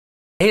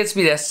Hey, it's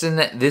me,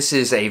 Destin. This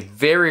is a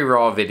very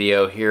raw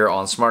video here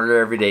on Smarter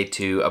Every Day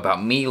 2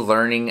 about me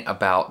learning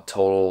about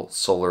total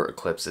solar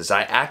eclipses.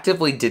 I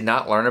actively did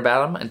not learn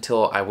about them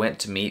until I went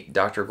to meet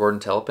Dr. Gordon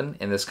Telpin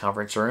in this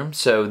conference room.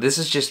 So this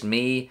is just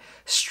me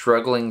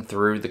struggling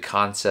through the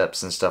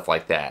concepts and stuff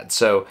like that.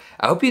 So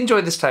I hope you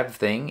enjoy this type of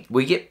thing.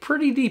 We get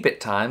pretty deep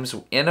at times,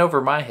 in over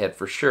my head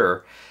for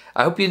sure.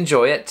 I hope you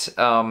enjoy it.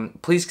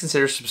 Please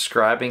consider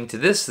subscribing to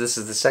this. This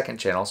is the second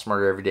channel,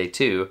 Smarter Every Day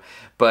 2.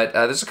 But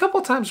there's a couple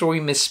of times where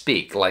we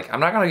misspeak. Like, I'm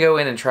not going to go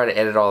in and try to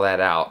edit all that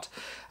out.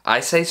 I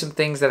say some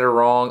things that are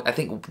wrong. I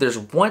think there's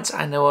once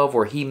I know of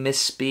where he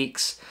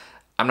misspeaks.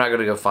 I'm not going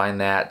to go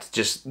find that.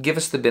 Just give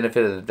us the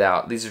benefit of the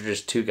doubt. These are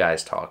just two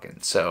guys talking.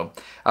 So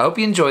I hope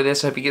you enjoy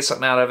this. I hope you get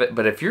something out of it.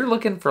 But if you're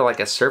looking for like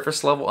a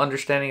surface level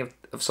understanding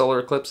of solar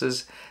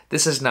eclipses,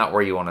 this is not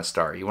where you want to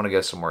start. You want to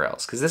go somewhere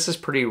else because this is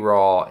pretty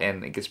raw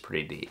and it gets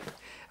pretty deep.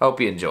 I hope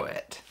you enjoy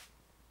it.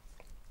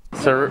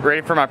 So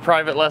ready for my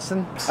private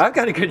lesson? I've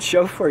got a good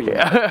show for you.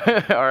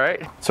 Yeah. All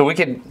right. So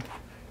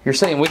you're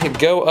saying we could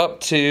go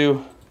up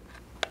to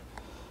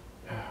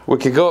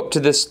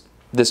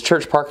this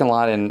church parking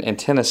lot in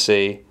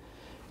Tennessee,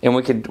 and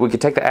we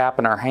could take the app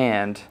in our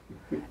hand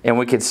and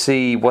we could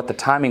see what the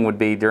timing would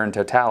be during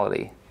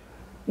totality.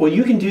 Well,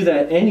 you can do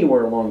that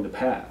anywhere along the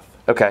path.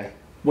 Okay.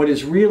 What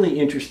is really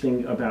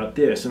interesting about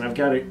this, and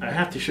I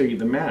have to show you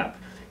the map,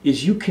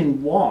 is you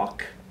can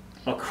walk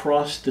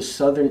across the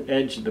southern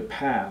edge of the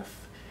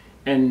path,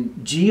 and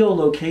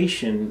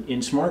geolocation in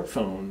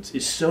smartphones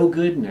is so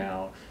good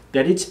now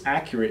that it's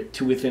accurate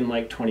to within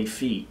like 20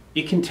 feet.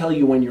 It can tell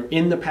you when you're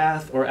in the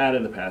path or out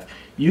of the path.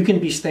 You can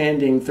be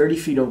standing 30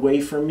 feet away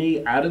from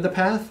me out of the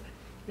path,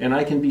 and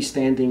I can be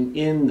standing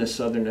in the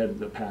southern edge of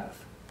the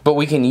path. But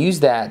we can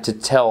use that to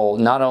tell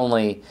not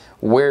only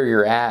where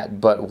you're at,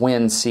 but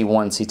when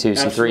C1, C2,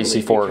 Absolutely.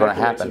 C3, C4 are going to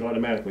happen. It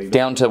automatically.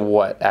 Down to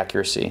what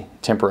accuracy,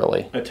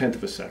 temporally? 1/10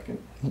 of a second.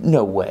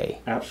 No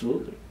way.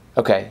 Absolutely.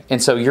 Okay,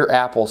 and so your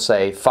app will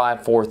say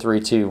 5, 4,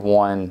 3, 2,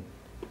 1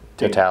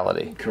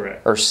 totality.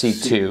 Correct. Or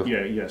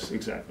C2. Yes,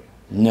 exactly.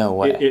 No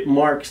way. It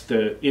marks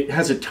it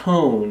has a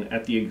tone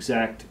at the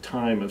exact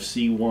time of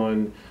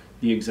C1,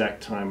 the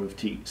exact time of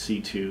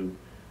C2,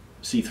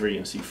 C3,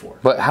 and C4.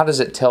 But how does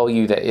it tell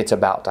you that it's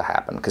about to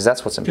happen? Because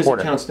that's what's important.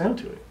 Because it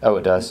counts down to it. Oh,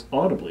 it does?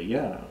 Audibly,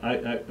 yeah.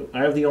 I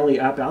have the only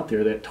app out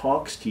there that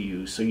talks to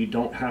you so you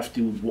don't have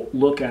to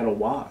look at a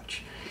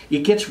watch. It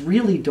gets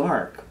really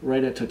dark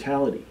right at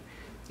totality,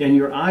 and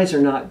your eyes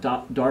are not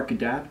dark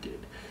adapted.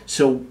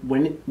 So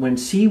when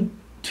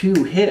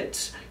C2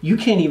 hits, you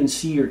can't even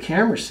see your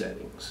camera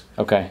settings.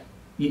 Okay.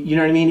 You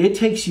know what I mean? It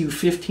takes you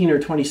 15 or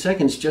 20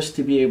 seconds just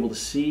to be able to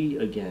see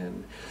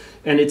again.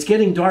 And it's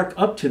getting dark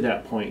up to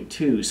that point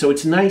too. So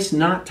it's nice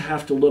not to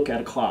have to look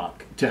at a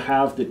clock, to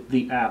have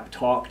the app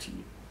talk to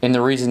you. And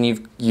the reason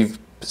you've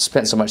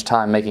spent so much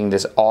time making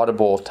this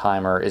audible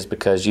timer is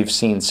because you've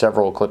seen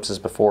several eclipses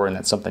before and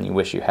that's something you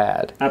wish you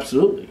had.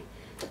 Absolutely.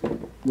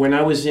 When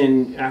I was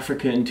in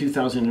Africa in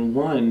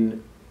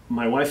 2001,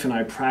 my wife and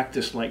I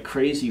practiced like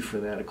crazy for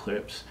that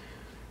eclipse.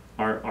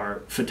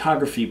 Our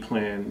photography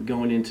plan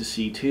going into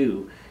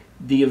C2.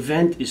 The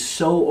event is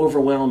so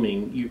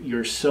overwhelming.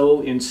 You're so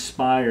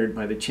inspired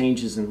by the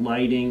changes in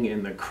lighting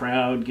and the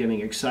crowd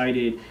getting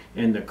excited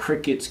and the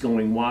crickets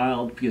going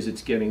wild because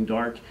it's getting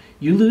dark.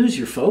 You lose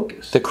your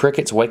focus. The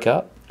crickets wake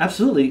up?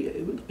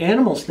 Absolutely.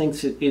 Animals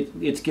think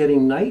it's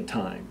getting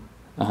nighttime.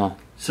 Uh-huh.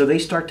 So they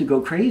start to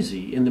go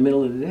crazy in the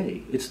middle of the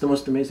day. It's the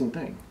most amazing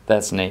thing.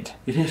 That's neat.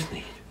 It is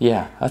neat.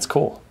 Yeah, that's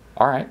cool.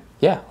 All right.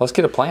 Yeah, let's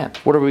get a plan.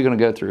 What are we going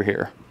to go through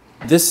here?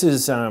 This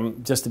is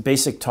just a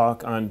basic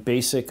talk on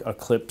basic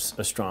eclipse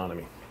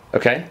astronomy.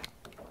 Okay.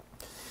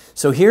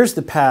 So here's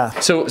the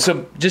path. So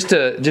just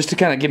to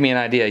kind of give me an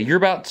idea, you're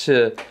about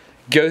to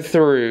go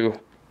through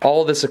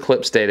all this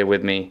eclipse data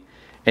with me,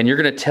 and you're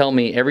going to tell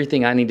me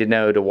everything I need to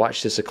know to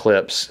watch this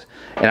eclipse,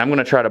 and I'm going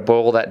to try to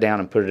boil that down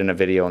and put it in a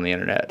video on the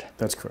internet.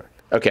 That's correct.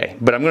 Okay,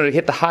 but I'm going to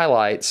hit the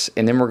highlights,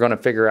 and then we're going to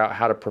figure out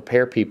how to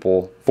prepare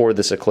people for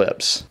this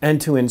eclipse.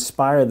 And to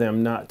inspire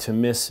them not to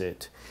miss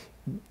it.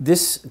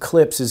 This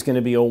eclipse is going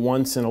to be a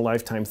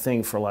once-in-a-lifetime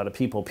thing for a lot of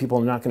people. People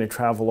are not going to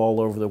travel all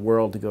over the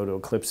world to go to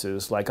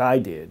eclipses like I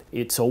did.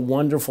 It's a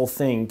wonderful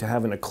thing to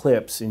have an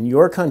eclipse in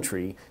your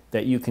country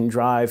that you can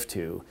drive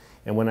to.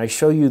 And when I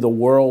show you the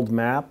world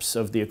maps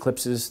of the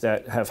eclipses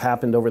that have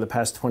happened over the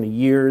past 20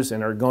 years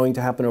and are going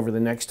to happen over the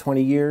next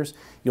 20 years,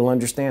 you'll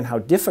understand how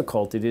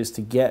difficult it is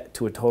to get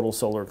to a total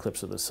solar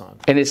eclipse of the sun.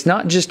 And it's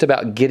not just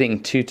about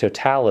getting to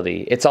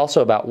totality. It's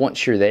also about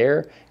once you're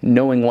there,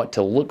 knowing what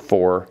to look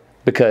for.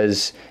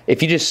 Because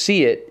if you just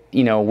see it,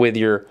 with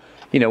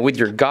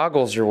your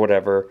goggles or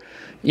whatever,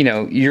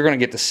 you're going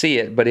to get to see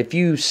it. But if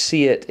you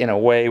see it in a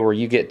way where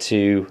you get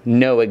to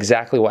know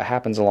exactly what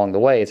happens along the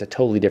way, it's a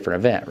totally different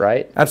event,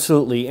 right?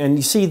 Absolutely. And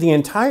you see, the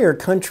entire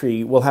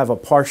country will have a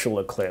partial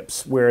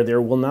eclipse where there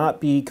will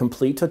not be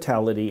complete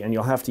totality and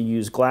you'll have to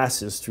use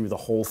glasses through the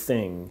whole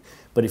thing.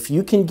 But if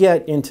you can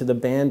get into the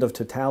band of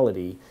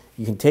totality,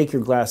 you can take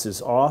your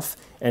glasses off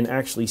and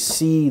actually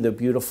see the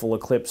beautiful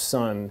eclipsed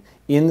sun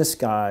in the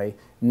sky,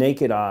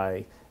 naked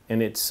eye,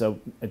 and it's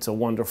a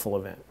wonderful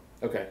event.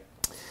 Okay.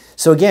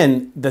 So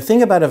again, the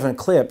thing about an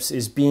eclipse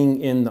is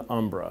being in the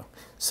umbra.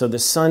 So the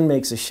sun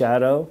makes a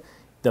shadow.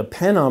 The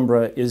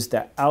penumbra is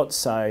the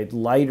outside,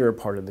 lighter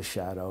part of the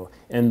shadow,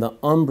 and the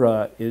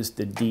umbra is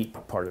the deep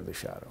part of the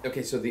shadow.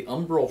 Okay, so the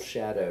umbral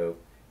shadow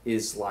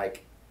is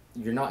like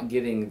you're not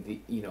getting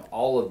the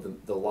all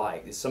of the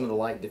light. Is some of the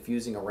light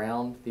diffusing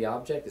around the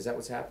object? Is that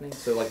what's happening?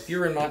 So like if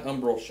you're in my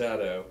umbral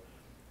shadow,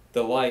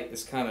 the light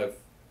is kind of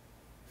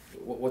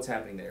what's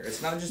happening there.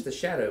 It's not just the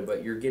shadow,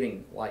 but you're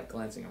getting light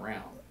glancing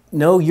around.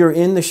 No, you're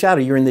in the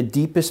shadow. You're in the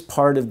deepest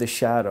part of the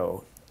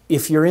shadow.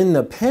 If you're in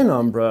the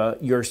penumbra,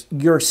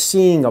 you're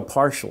seeing a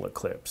partial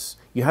eclipse.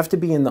 You have to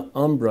be in the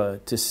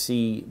umbra to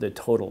see the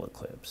total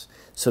eclipse.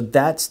 So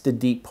that's the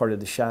deep part of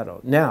the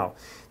shadow. Now,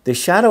 the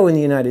shadow in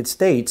the United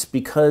States,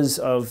 because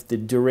of the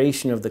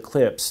duration of the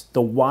eclipse,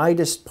 the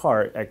widest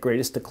part at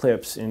greatest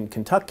eclipse in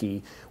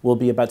Kentucky will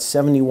be about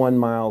 71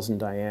 miles in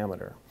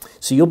diameter.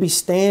 So you'll be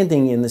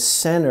standing in the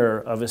center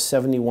of a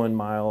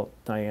 71-mile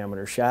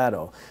diameter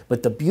shadow.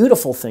 But the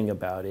beautiful thing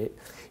about it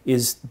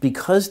is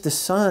because the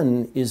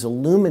sun is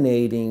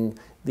illuminating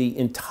the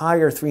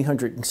entire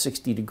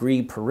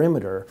 360-degree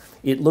perimeter,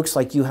 it looks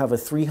like you have a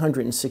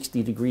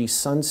 360-degree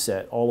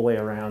sunset all the way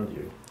around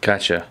you.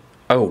 Gotcha.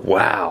 Oh,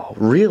 wow.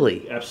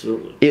 Really?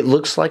 Absolutely. It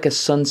looks like a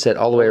sunset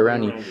all the way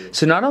around you.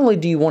 So not only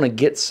do you want to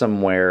get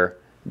somewhere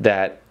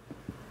that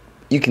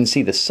you can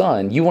see the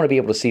sun, you want to be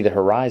able to see the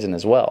horizon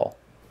as well.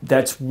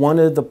 That's one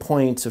of the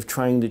points of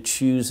trying to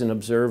choose an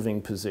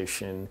observing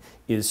position,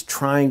 is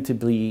trying to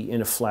be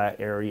in a flat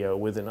area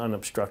with an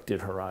unobstructed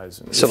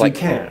horizon. So like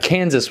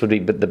Kansas would be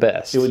the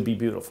best. It would be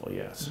beautiful,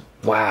 yes.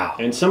 Wow.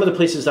 And some of the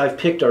places I've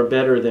picked are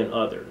better than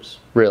others.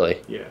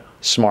 Really? Yeah.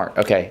 Smart.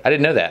 Okay. I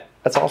didn't know that.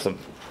 That's awesome.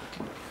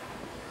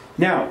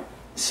 Now,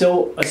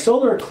 so a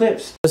solar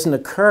eclipse doesn't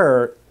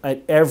occur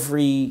at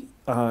every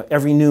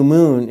new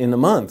moon in the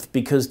month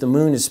because the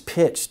moon is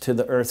pitched to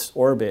the Earth's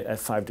orbit at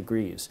 5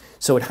 degrees.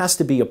 So it has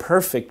to be a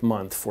perfect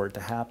month for it to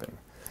happen.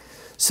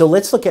 So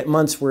let's look at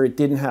months where it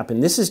didn't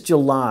happen. This is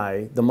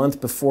July, the month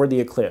before the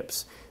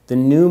eclipse. The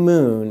new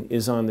moon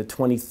is on the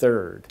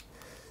 23rd.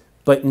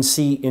 But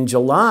in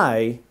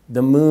July,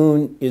 the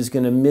moon is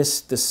going to miss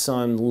the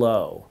sun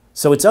low.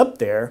 So it's up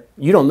there.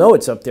 You don't know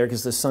it's up there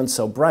because the sun's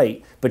so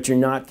bright, but you're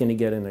not going to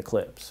get an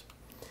eclipse.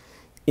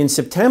 In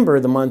September,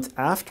 the month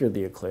after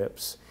the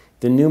eclipse,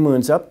 the new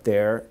moon's up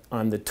there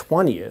on the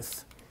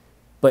 20th,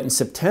 but in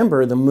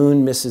September, the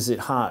moon misses it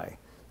high.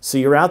 So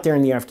you're out there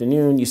in the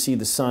afternoon, you see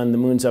the sun, the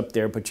moon's up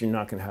there, but you're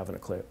not going to have an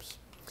eclipse.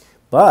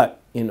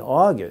 But in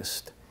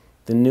August,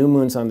 the new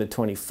moon's on the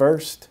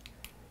 21st,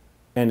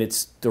 and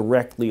it's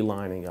directly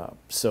lining up.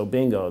 So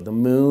bingo, the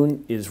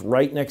moon is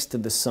right next to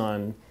the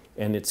sun,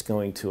 and it's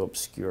going to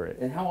obscure it.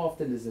 And how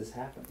often does this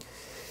happen?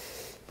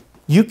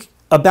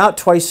 About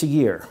twice a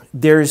year.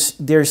 There's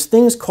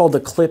things called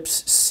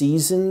eclipse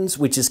seasons,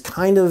 which is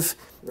kind of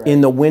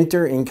in the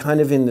winter and kind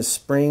of in the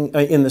spring,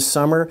 in the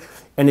summer,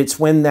 and it's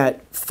when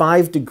that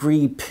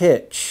 5-degree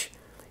pitch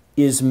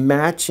is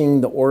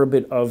matching the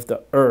orbit of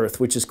the Earth,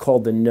 which is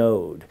called the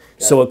node.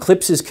 So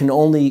eclipses can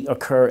only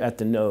occur at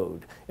the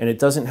node, and it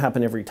doesn't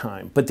happen every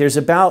time. But there's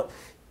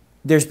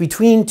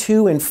between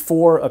 2 and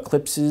 4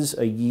 eclipses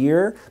a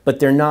year, but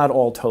they're not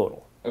all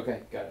total. Okay,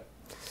 got it.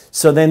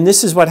 So then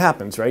this is what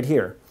happens right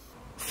here.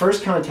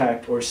 First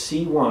contact, or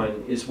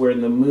C1, is where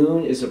the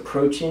moon is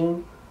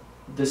approaching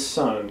the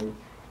sun,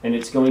 and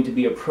it's going to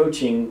be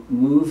approaching,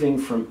 moving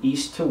from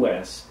east to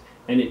west,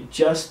 and it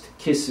just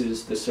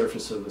kisses the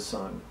surface of the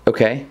sun.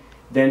 Okay.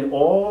 Then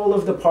all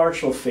of the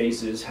partial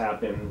phases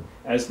happen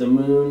as the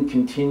moon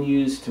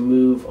continues to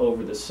move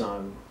over the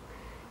sun.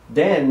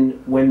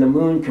 Then, when the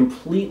moon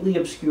completely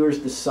obscures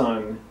the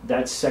sun,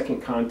 that's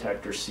second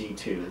contact, or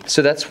C2.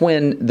 So that's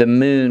when the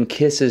moon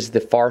kisses the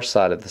far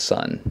side of the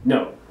sun.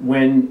 No,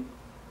 when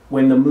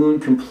the moon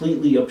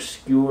completely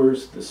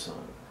obscures the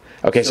sun.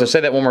 Okay, so say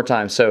that one more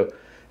time. So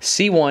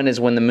C1 is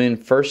when the moon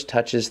first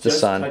touches the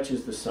sun. Just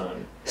touches the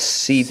sun.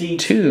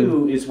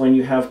 C2 is when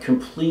you have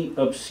complete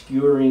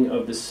obscuring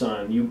of the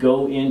sun. You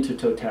go into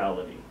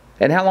totality.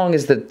 And how long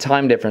is the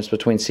time difference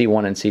between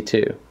C1 and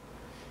C2?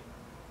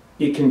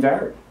 It can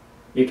vary.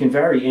 It can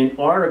vary. In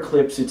our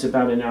eclipse, it's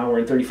about 1 hour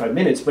and 35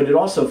 minutes, but it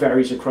also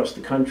varies across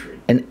the country.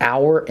 1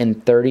 hour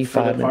and 35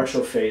 minutes? For the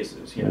partial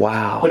phases, yeah.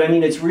 Wow. But I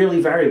mean, it's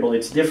really variable.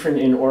 It's different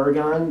in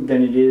Oregon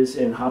than it is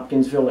in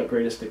Hopkinsville at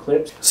greatest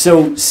eclipse.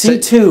 So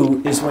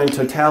C2 is when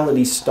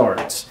totality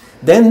starts.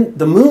 Then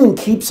the moon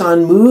keeps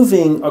on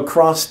moving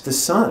across the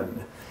sun.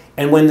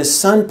 And when the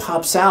sun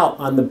pops out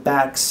on the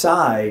back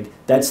side,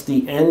 that's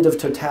the end of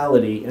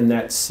totality, and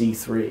that's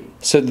C3.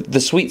 So the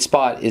sweet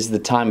spot is the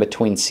time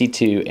between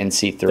C2 and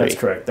C3? That's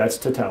correct. That's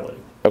totality.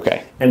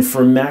 Okay. And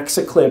for max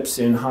eclipse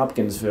in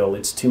Hopkinsville,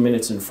 it's 2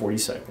 minutes and 40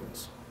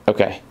 seconds.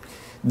 Okay.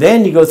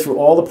 Then you go through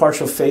all the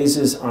partial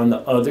phases on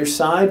the other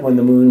side when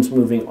the moon's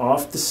moving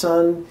off the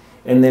sun.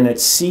 And then at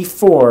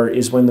C4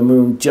 is when the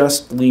moon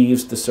just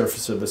leaves the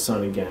surface of the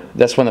sun again.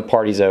 That's when the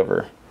party's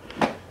over?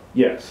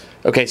 Yes.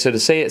 Okay, so to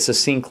say it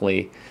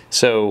succinctly,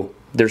 so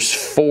there's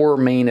 4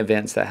 main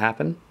events that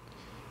happen?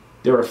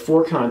 There are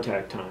 4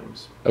 contact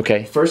times.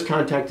 Okay. First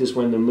contact is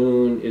when the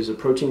moon is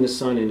approaching the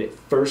sun and it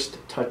first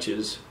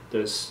touches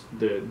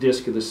the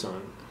disk of the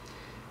sun.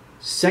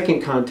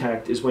 Second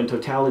contact is when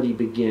totality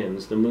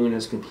begins. The moon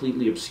has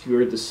completely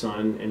obscured the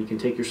sun and you can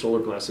take your solar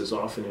glasses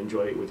off and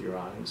enjoy it with your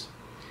eyes.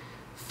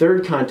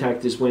 Third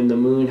contact is when the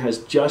moon has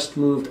just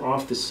moved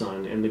off the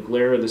sun and the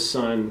glare of the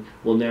sun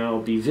will now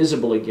be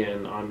visible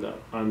again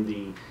on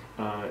the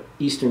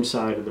eastern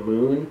side of the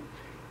moon.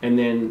 And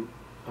then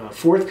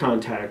fourth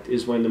contact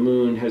is when the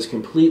moon has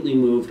completely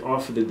moved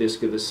off of the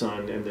disk of the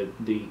sun and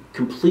the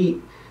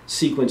complete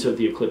sequence of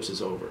the eclipse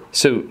is over.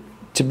 So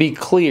to be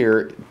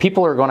clear,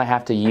 people are going to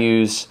have to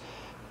use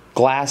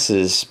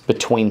glasses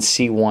between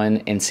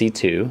C1 and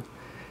C2.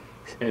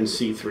 And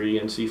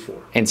C3 and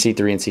C4. And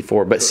C3 and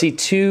C4. But correct.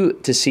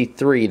 C2 to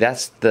C3,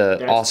 that's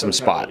awesome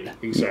totality.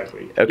 Spot.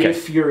 Exactly. Okay.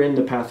 If you're in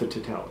the path of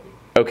totality.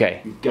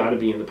 Okay. You've got to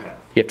be in the path.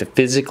 You have to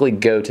physically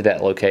go to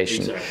that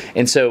location. Exactly.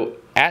 And so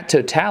at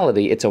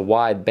totality, it's a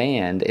wide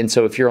band. And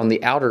so if you're on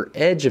the outer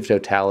edge of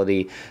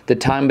totality, the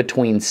time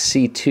between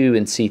C2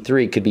 and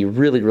C3 could be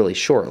really, really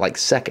short, like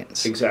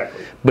seconds.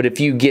 Exactly. But if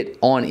you get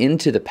on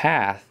into the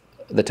path,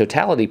 the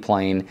totality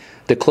plane,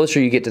 the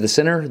closer you get to the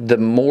center, the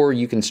more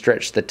you can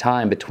stretch the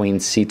time between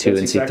C2 That's and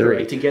exactly C3.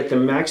 Right. To get the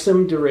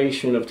maximum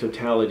duration of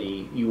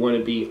totality, you want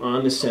to be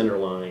on the center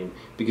line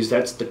because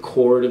that's the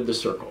chord of the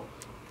circle.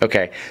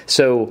 Okay,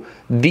 so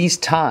these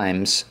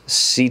times,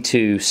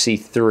 C2,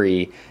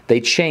 C3,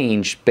 they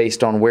change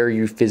based on where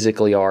you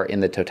physically are in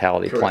the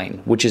totality Correct.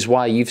 plane, which is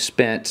why you've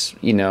spent,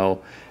 you know,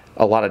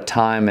 a lot of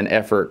time and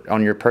effort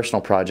on your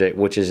personal project,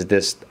 which is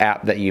this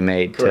app that you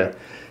made. Correct.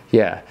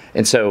 Yeah,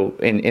 and so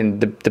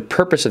the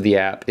purpose of the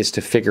app is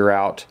to figure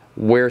out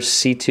where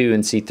C2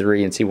 and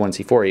C3 and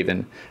C1, C4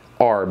 even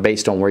are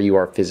based on where you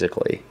are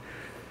physically.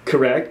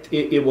 Correct.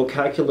 It will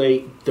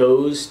calculate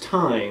those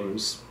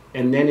times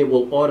and then it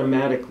will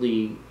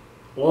audibly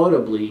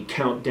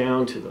count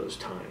down to those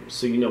times,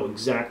 so you know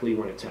exactly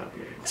when it's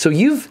happening. So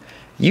you've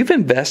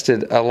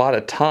invested a lot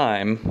of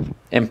time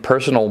and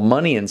personal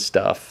money and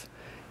stuff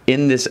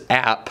in this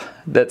app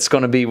that's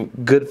going to be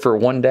good for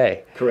one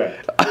day.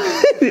 Correct.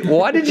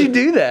 Why did you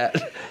do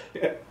that?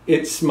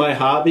 It's my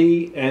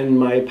hobby and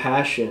my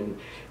passion.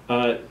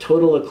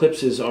 Total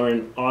eclipses are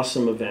an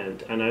awesome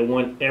event, and I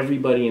want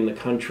everybody in the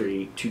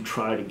country to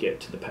try to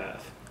get to the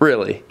path.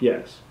 Really?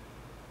 Yes.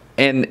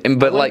 But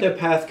I want the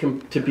path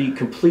to be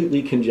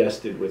completely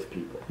congested with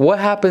people. What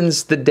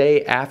happens the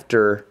day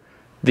after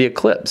the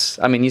eclipse?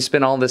 I mean, you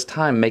spent all this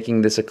time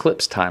making this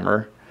eclipse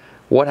timer.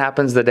 What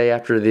happens the day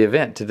after the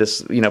event to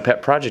this, you know,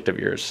 pet project of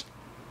yours?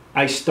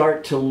 I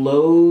start to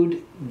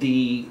load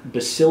the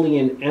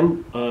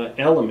Baily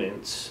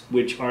elements,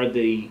 which are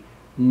the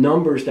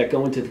numbers that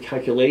go into the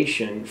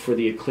calculation for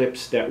the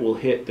eclipse that will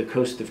hit the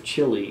coast of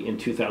Chile in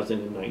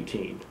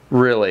 2019.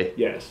 Really?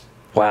 Yes.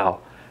 Wow.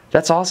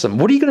 That's awesome.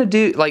 What are you going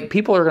to do? Like,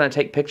 people are going to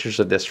take pictures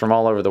of this from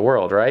all over the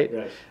world, right?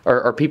 Right.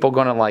 Are people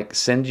going to, like,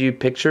 send you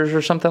pictures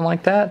or something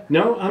like that?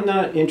 No, I'm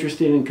not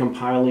interested in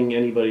compiling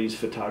anybody's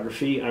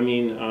photography. I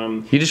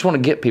mean... you just want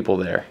to get people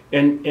there.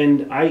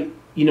 And I,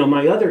 you know,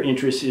 my other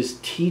interest is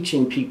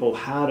teaching people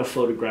how to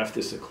photograph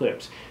this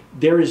eclipse.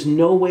 There is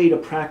no way to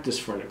practice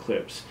for an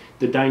eclipse.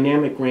 The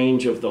dynamic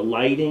range of the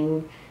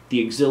lighting, the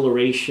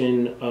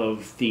exhilaration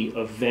of the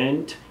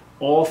event,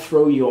 all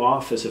throw you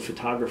off as a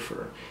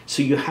photographer.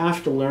 So you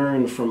have to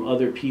learn from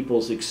other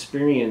people's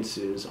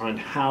experiences on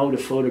how to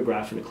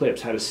photograph an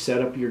eclipse, how to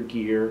set up your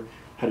gear,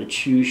 how to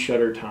choose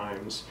shutter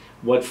times,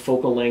 what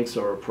focal lengths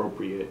are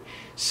appropriate.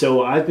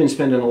 So I've been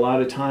spending a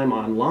lot of time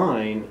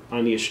online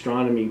on the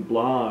astronomy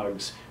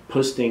blogs,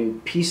 posting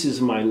pieces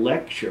of my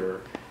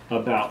lecture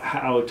about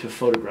how to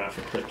photograph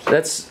eclipses.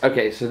 That's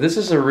okay. So this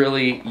is a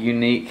really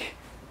unique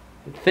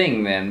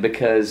thing then,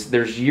 because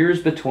there's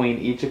years between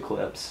each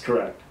eclipse.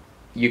 Correct.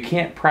 You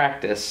can't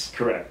practice.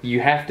 Correct.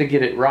 You have to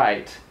get it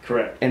right.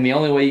 Correct. And the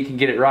only way you can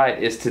get it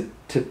right is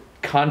to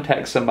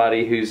contact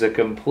somebody who's a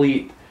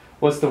complete,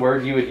 what's the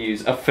word you would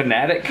use? A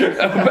fanatic?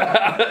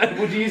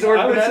 Would you use the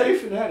word fanatic? I would say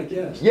fanatic,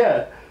 yes.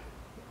 Yeah.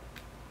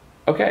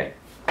 Okay.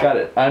 Got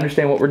it. I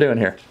understand what we're doing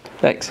here.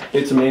 Thanks.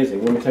 It's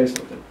amazing. Let me tell you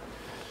something.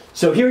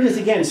 So here it is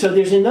again. So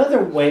there's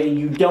another way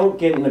you don't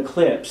get an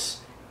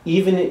eclipse,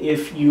 even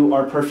if you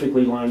are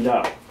perfectly lined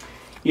up.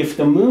 If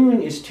the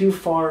moon is too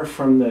far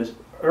from the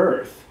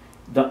Earth,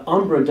 the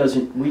umbra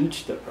doesn't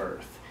reach the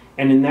Earth.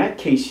 And in that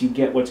case, you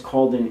get what's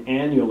called an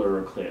annular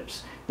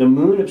eclipse. The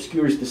moon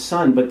obscures the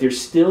sun, but there's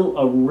still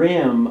a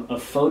rim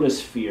of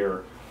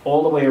photosphere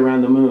all the way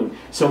around the moon.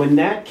 So in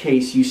that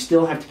case, you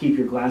still have to keep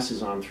your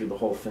glasses on through the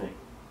whole thing.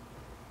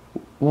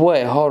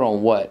 Wait, hold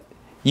on, what?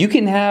 You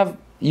can have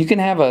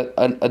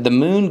the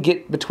moon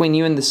get between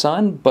you and the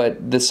sun,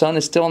 but the sun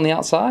is still on the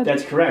outside?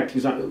 That's correct.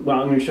 Well, I'm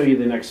going to show you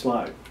the next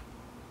slide.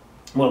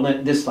 Well,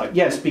 this slide.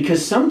 Yes,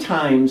 because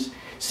sometimes,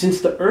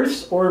 since the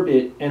Earth's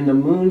orbit and the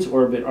moon's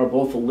orbit are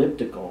both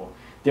elliptical,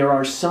 there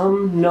are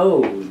some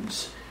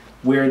nodes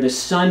where the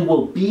sun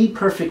will be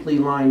perfectly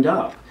lined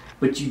up,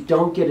 but you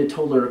don't get a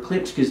total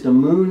eclipse because the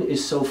moon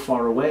is so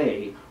far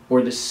away,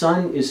 or the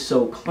sun is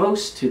so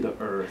close to the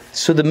Earth.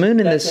 So the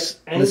moon and the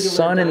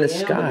sun in the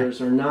sky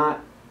sky are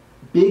not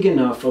big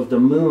enough of the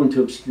moon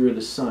to obscure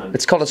the sun.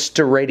 It's called a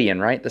steradian,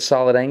 right? The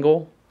solid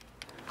angle?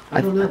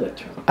 I don't know that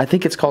term. I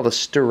think it's called a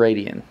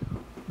steradian.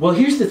 Well,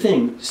 here's the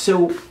thing.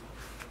 So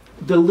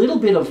the little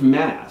bit of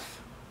math,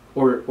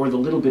 or the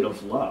little bit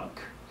of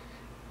luck,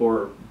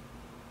 or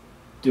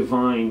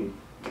divine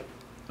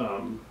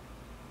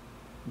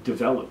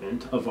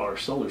development of our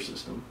solar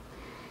system,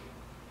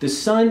 the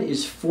sun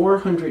is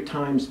 400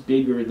 times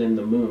bigger than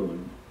the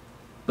moon,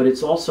 but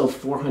it's also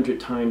 400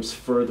 times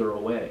further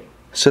away.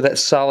 So that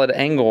solid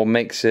angle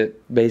makes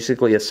it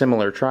basically a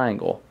similar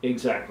triangle.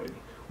 Exactly.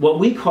 What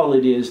we call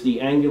it is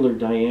the angular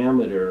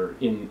diameter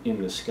in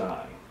the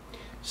sky.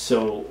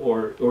 So,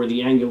 or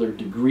the angular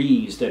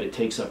degrees that it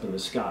takes up in the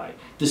sky.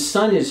 The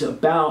sun is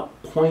about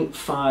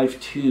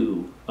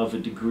 0.52 of a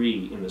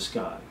degree in the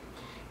sky.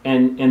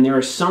 And there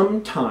are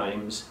some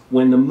times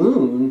when the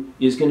moon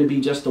is going to be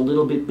just a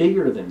little bit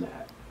bigger than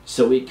that,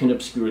 so it can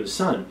obscure the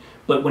sun.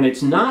 But when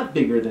it's not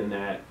bigger than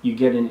that, you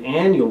get an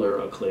annular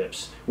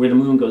eclipse where the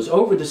moon goes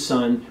over the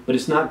sun, but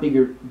it's not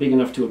big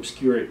enough to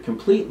obscure it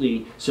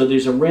completely, so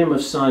there's a rim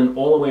of sun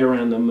all the way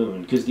around the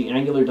moon, because the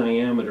angular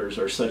diameters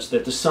are such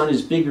that the sun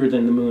is bigger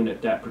than the moon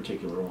at that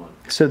particular one.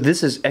 So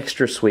this is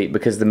extra sweet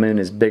because the moon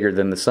is bigger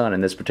than the sun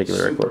in this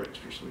particular eclipse.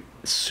 Extra sweet.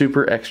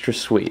 Super extra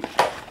sweet.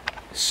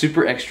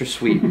 Super extra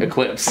sweet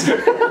eclipse.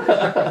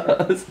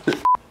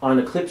 On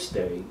eclipse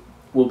day,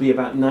 we'll be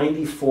about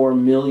 94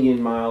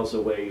 million miles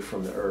away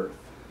from the Earth.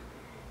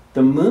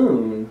 The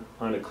moon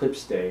on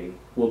eclipse day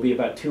will be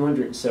about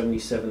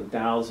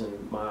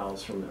 277,000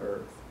 miles from the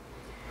Earth.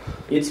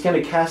 It's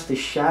going to cast a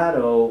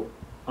shadow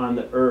on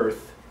the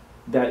Earth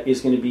that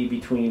is going to be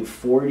between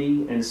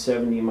 40 and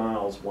 70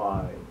 miles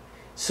wide.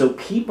 So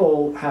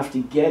people have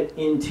to get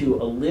into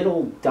a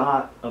little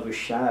dot of a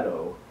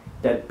shadow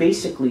that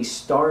basically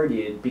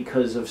started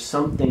because of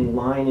something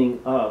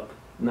lining up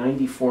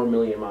 94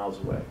 million miles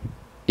away.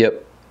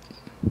 Yep.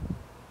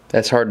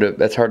 That's hard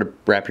to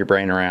wrap your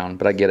brain around,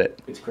 but I get it.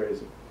 It's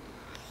crazy.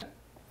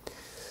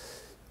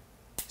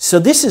 So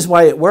this is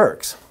why it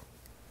works.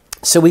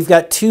 So we've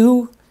got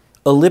two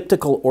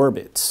elliptical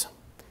orbits.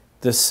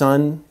 The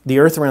sun, the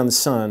Earth around the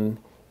sun,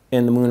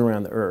 and the moon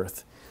around the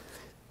Earth.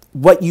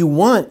 What you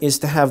want is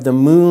to have the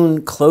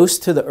moon close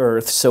to the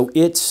Earth so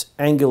its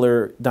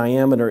angular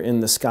diameter in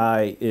the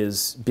sky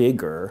is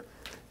bigger,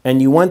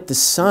 and you want the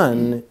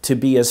sun to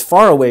be as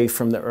far away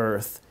from the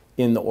Earth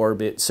in the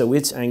orbit so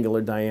its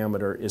angular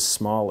diameter is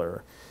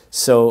smaller.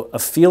 So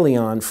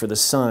aphelion for the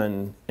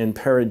sun and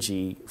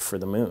perigee for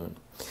the moon.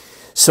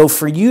 So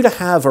for you to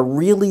have a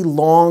really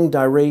long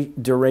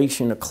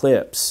duration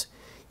eclipse,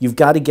 you've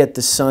got to get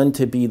the sun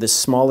to be the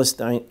smallest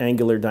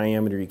angular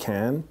diameter you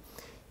can.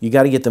 You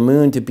got to get the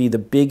moon to be the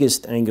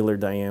biggest angular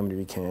diameter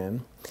you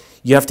can.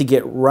 You have to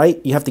get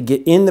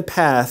in the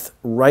path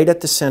right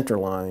at the center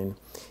line,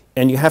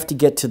 and you have to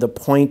get to the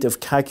point of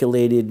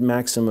calculated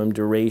maximum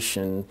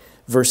duration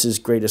versus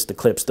greatest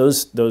eclipse.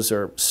 Those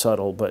are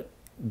subtle, but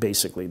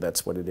basically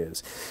that's what it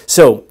is.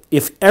 So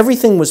if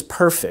everything was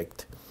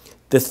perfect,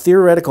 the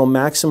theoretical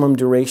maximum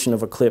duration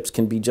of eclipse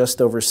can be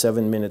just over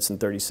 7 minutes and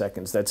 30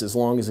 seconds. That's as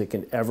long as it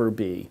can ever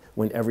be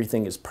when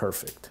everything is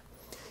perfect.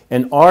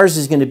 And ours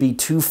is going to be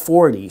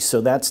 240, so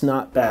that's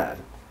not bad.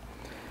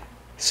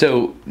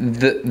 So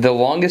the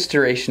longest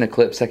duration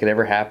eclipse that could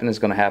ever happen is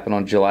going to happen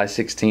on July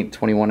 16th,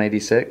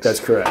 2186? That's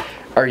correct.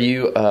 Are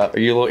you a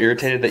little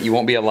irritated that you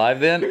won't be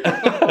alive then?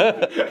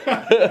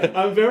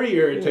 I'm very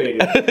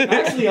irritated.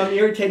 Actually, I'm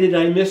irritated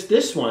I missed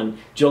this one.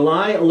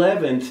 July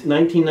 11th,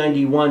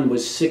 1991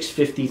 was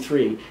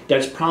 6:53.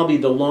 That's probably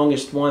the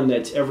longest one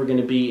that's ever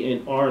going to be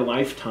in our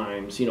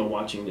lifetimes, you know,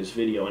 watching this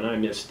video, and I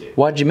missed it.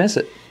 Why'd you miss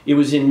it? It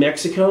was in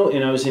Mexico,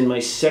 and I was in my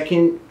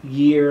second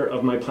year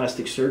of my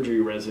plastic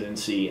surgery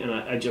residency, and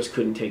I just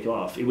couldn't take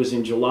off. It was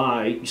in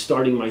July,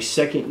 starting my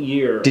second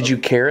year. Did you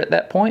care at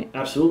that point?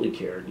 Absolutely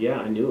cared. Yeah,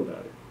 I knew about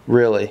it.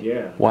 Really?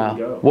 Yeah.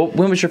 Wow. Well,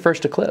 when was your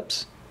first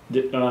eclipse?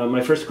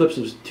 My first eclipse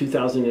was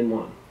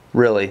 2001.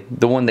 Really?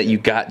 The one that you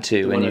got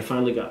to? The one I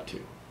finally got to.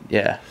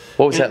 Yeah.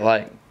 What was that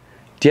like?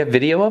 Do you have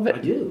video of it? I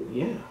do,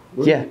 yeah.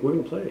 We're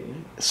going to play it, yeah.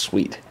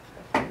 Sweet.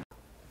 All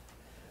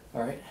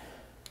right.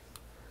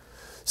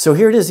 So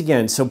here it is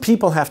again. So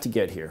people have to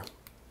get here.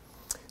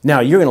 Now,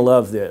 you're going to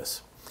love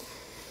this.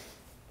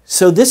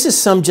 So this is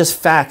some just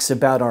facts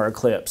about our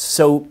eclipse.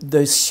 So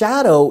the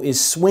shadow is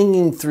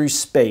swinging through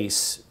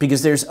space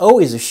because there's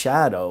always a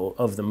shadow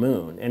of the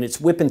moon, and it's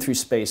whipping through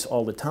space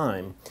all the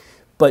time.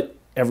 But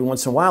every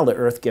once in a while, the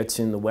Earth gets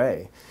in the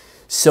way.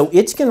 So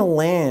it's going to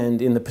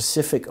land in the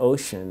Pacific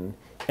Ocean,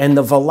 and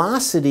the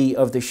velocity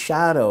of the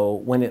shadow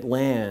when it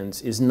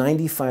lands is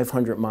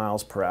 9,500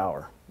 miles per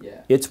hour.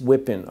 Yeah. It's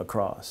whipping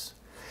across.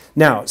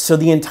 Now, so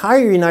the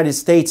entire United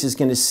States is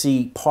going to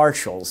see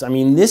partials. I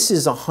mean, this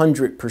is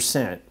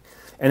 100%.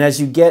 And as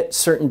you get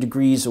certain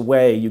degrees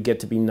away, you get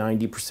to be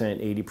 90%,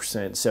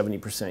 80%,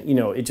 70%. You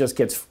know, it just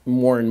gets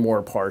more and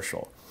more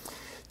partial.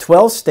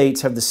 12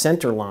 states have the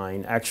center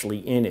line actually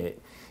in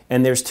it.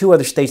 And there's 2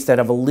 other states that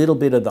have a little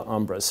bit of the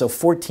umbra. So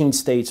 14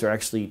 states are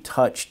actually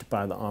touched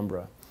by the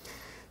umbra.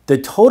 The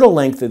total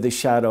length of the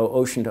shadow,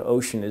 ocean to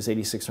ocean, is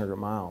 8,600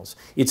 miles.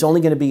 It's only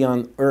going to be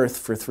on Earth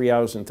for 3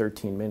 hours and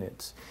 13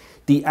 minutes.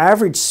 The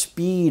average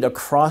speed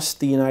across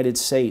the United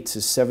States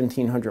is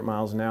 1,700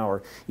 miles an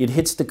hour. It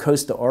hits the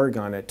coast of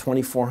Oregon at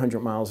 2,400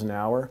 miles an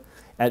hour.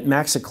 At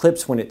max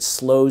eclipse, when it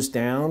slows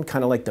down,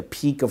 kind of like the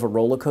peak of a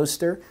roller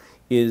coaster,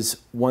 is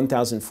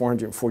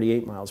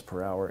 1,448 miles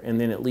per hour. And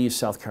then it leaves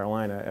South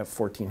Carolina at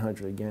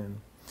 1,400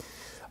 again.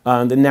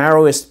 The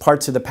narrowest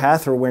parts of the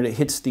path are when it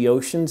hits the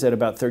oceans at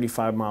about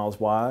 35 miles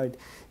wide.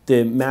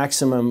 The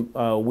maximum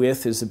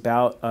width is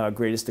about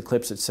greatest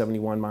eclipse at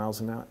 71 miles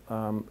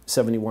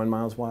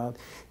wide.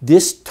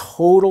 This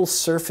total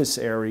surface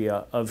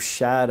area of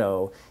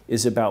shadow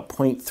is about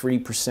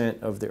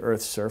 0.3% of the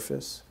Earth's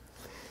surface.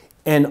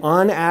 And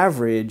on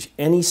average,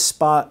 any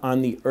spot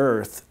on the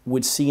Earth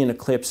would see an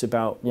eclipse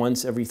about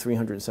once every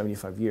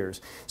 375 years.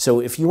 So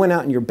if you went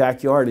out in your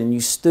backyard and you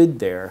stood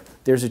there,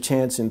 there's a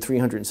chance in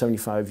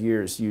 375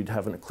 years you'd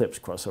have an eclipse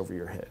cross over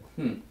your head.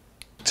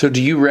 So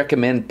do you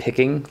recommend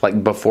picking,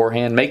 like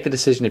beforehand, make the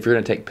decision if you're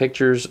going to take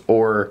pictures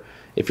or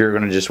if you're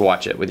going to just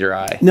watch it with your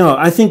eye? No,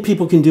 I think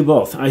people can do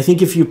both. I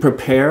think if you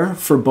prepare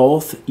for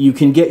both, you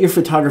can get your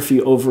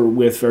photography over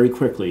with very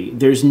quickly.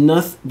 There's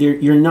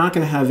you're not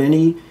going to have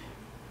any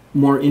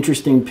more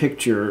interesting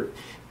picture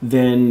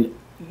than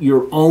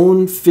your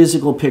own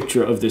physical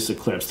picture of this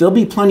eclipse. There'll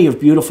be plenty of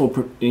beautiful,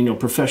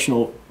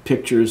 professional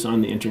pictures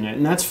on the internet,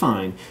 and that's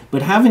fine.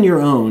 But having your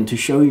own to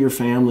show your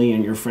family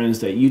and your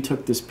friends that you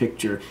took this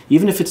picture,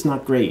 even if it's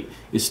not great,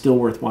 is still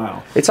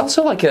worthwhile. It's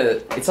also like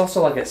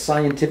a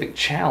scientific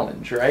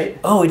challenge, right?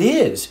 Oh, it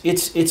is.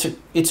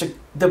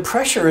 The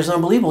pressure is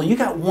unbelievable. You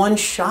got one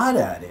shot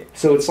at it.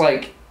 So it's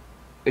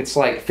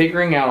like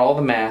figuring out all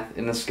the math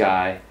in the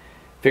sky,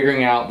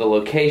 figuring out the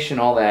location,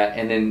 all that,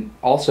 and then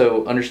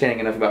also understanding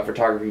enough about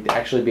photography to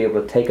actually be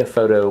able to take a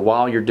photo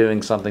while you're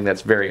doing something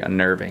that's very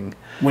unnerving.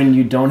 When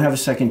you don't have a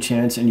second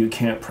chance and you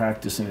can't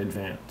practice in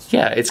advance.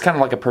 Yeah, it's kind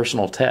of like a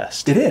personal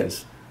test. It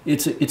is.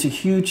 It's a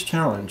huge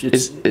challenge.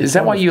 Is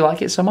that why you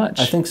like it so much?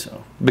 I think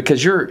so.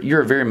 Because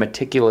you're a very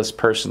meticulous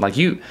person. Like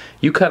you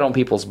cut on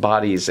people's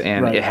bodies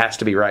and It has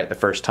to be right the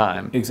first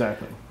time.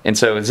 Exactly. And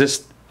so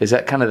is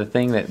that kind of the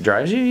thing that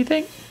drives you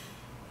think?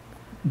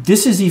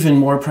 This is even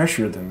more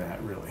pressure than that,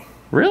 really.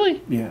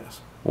 Really? Yes.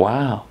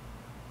 Wow.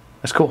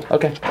 That's cool.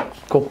 Okay,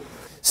 cool.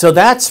 So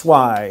that's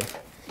why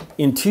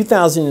in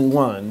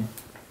 2001,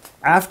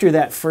 after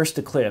that first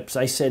eclipse,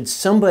 I said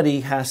somebody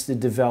has to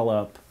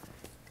develop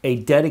a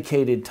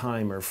dedicated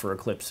timer for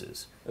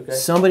eclipses. Okay.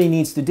 Somebody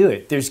needs to do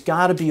it. There's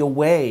got to be a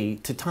way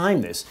to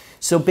time this.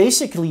 So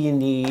basically you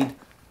need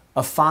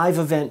a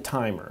 5-event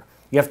timer.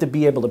 You have to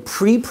be able to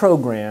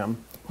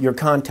pre-program your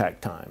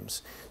contact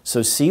times.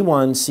 So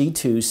C1,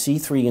 C2,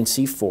 C3, and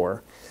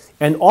C4,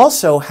 and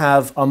also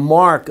have a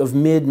mark of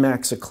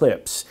mid-max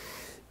eclipse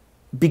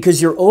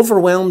because you're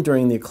overwhelmed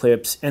during the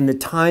eclipse and the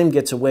time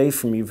gets away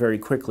from you very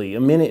quickly.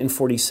 1 minute and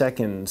 40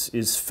 seconds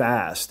is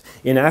fast.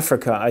 In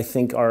Africa, I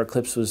think our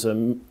eclipse was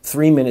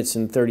 3 minutes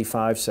and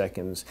 35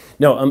 seconds.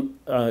 No,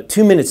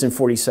 2 minutes and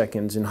 40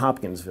 seconds in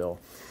Hopkinsville.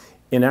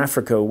 In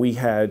Africa, we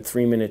had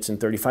 3 minutes and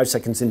 35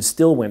 seconds and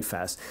still went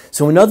fast.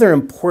 So another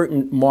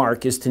important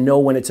mark is to know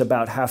when it's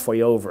about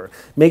halfway over.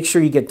 Make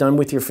sure you get done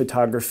with your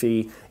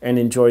photography and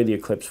enjoy the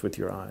eclipse with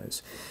your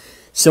eyes.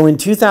 So in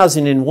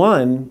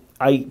 2001,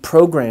 I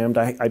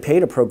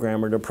paid a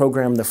programmer to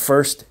program the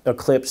first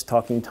eclipse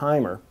talking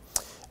timer,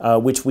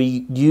 which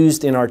we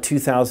used in our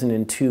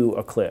 2002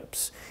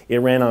 eclipse. It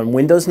ran on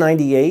Windows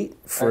 98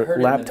 for I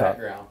heard laptop. It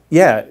in the background.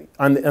 Yeah,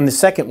 on the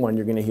second one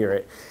you're going to hear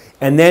it.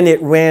 And then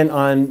it ran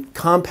on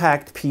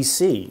Compact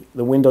PC,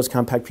 the Windows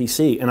Compact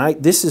PC.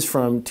 And this is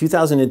from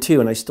 2002,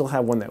 and I still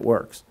have one that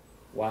works.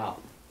 Wow.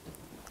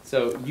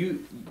 So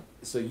you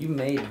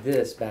made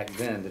this back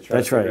then to try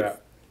to figure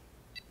out.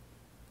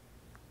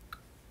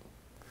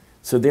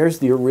 So there's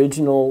the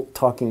original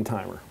talking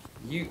timer.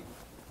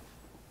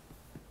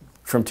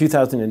 From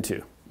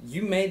 2002.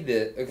 You made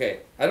this. Okay,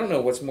 I don't know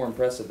what's more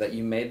impressive, that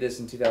you made this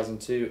in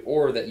 2002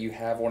 or that you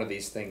have one of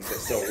these things that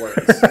still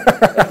works.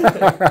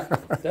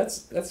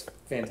 That's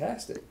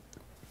fantastic.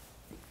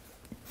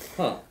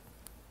 Huh.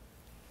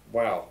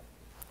 Wow.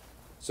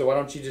 So why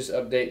don't you just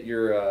update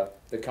your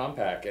the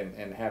compact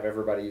and have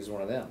everybody use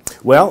one of them?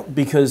 Well,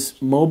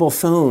 because mobile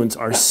phones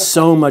are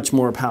so much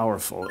more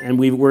powerful, and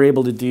we were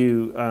able to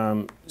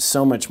do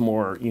so much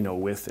more,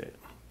 with it.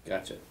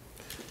 Gotcha.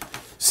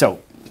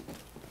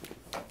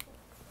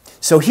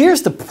 So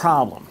here's the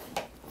problem.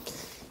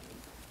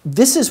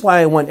 This is why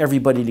I want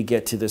everybody to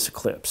get to this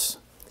eclipse.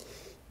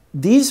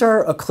 These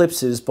are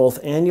eclipses,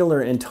 both annular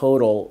and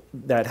total,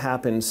 that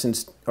happened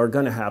are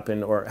going to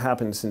happen or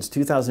happened since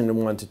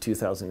 2001 to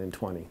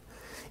 2020.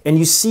 And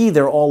you see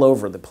they're all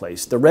over the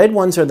place. The red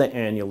ones are the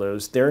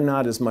annulars. They're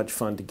not as much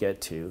fun to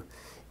get to.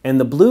 And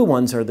the blue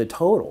ones are the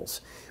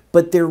totals.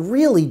 But they're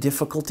really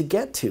difficult to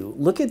get to.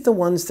 Look at the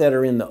ones that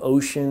are in the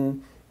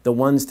ocean, the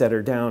ones that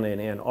are down in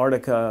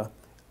Antarctica,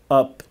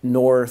 up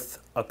north,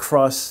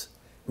 across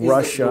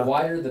Russia. The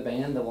wider the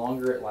band, the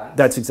longer it lasts?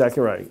 That's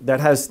exactly right.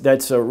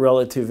 That's a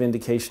relative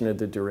indication of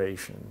the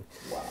duration.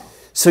 Wow.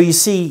 So you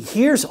see,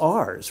 here's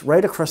ours,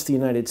 right across the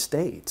United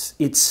States.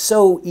 It's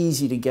so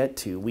easy to get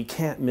to. We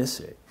can't miss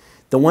it.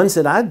 The ones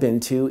that I've been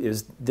to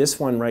is this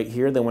one right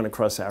here that went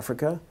across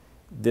Africa,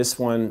 this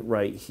one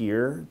right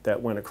here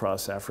that went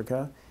across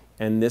Africa,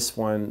 and this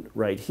one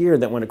right here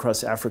that went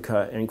across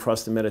Africa and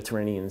crossed the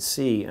Mediterranean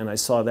Sea, and I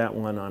saw that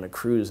one on a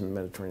cruise in the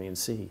Mediterranean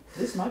Sea.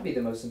 This might be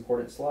the most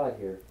important slide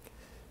here.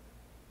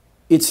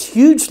 It's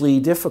hugely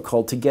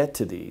difficult to get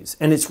to these,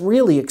 and it's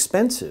really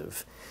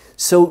expensive.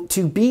 So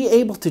to be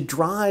able to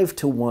drive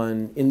to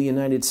one in the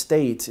United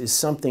States is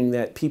something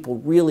that people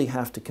really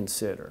have to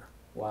consider.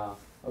 Wow,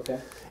 okay.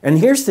 And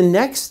here's the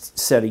next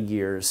set of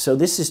years. So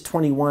this is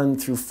 21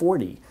 through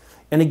 40.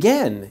 And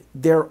again,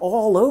 they're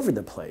all over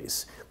the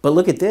place. But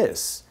look at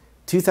this.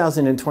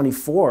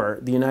 2024,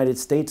 the United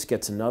States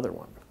gets another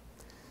one.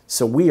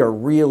 So we are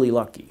really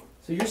lucky.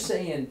 So you're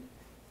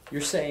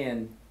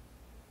saying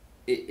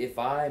if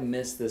I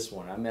miss this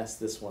one, I mess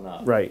this one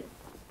up. Right.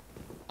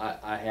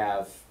 I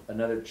have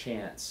another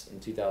chance in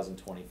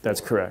 2024.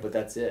 That's correct. But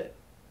that's it.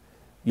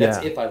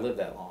 That's Yeah. if I live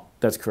that long.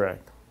 That's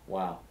correct.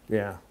 Wow.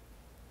 Yeah.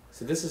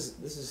 So this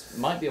is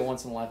might be a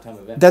once in a lifetime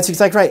event. That's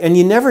exactly right. And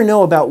you never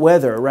know about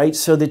weather, right?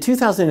 So the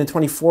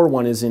 2024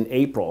 one is in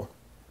April.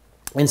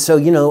 And so,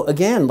 you know,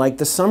 again, like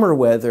the summer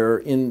weather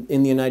in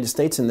the United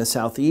States in the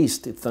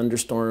southeast,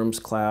 thunderstorms,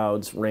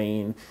 clouds,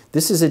 rain.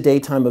 This is a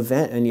daytime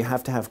event and you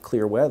have to have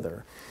clear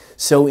weather.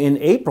 So in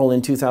April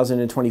in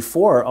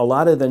 2024, a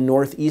lot of the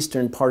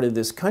northeastern part of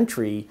this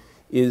country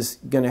is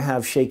going to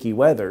have shaky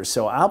weather.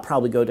 So I'll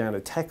probably go down to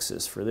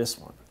Texas for this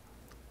one.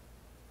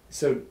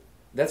 So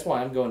that's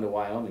why I'm going to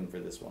Wyoming for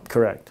this one.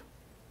 Correct.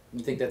 You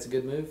think that's a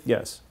good move?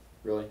 Yes.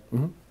 Really?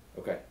 Mm-hmm.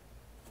 Okay.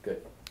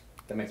 Good.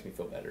 That makes me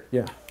feel better.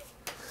 Yeah.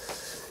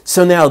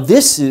 So now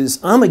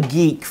I'm a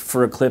geek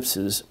for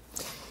eclipses.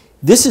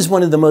 This is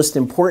one of the most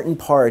important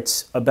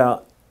parts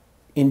about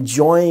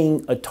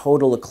enjoying a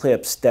total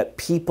eclipse that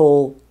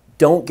people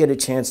don't get a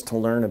chance to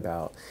learn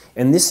about.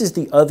 And this is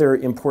the other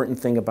important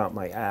thing about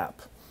my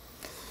app.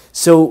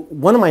 So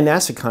one of my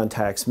NASA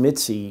contacts,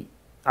 Mitzi,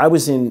 I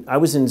was in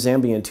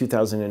Zambia in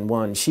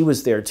 2001. She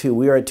was there too.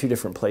 We were at two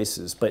different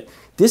places. But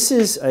this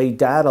is a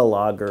data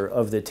logger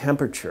of the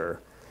temperature.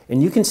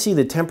 And you can see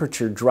the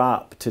temperature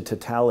drop to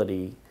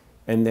totality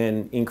and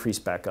then increase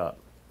back up.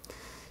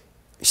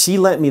 She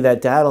lent me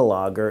that data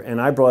logger, and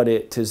I brought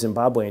it to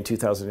Zimbabwe in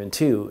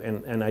 2002,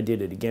 and I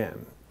did it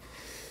again.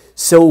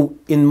 So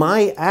in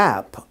my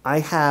app, I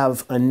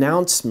have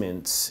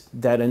announcements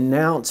that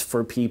announce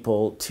for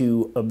people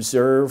to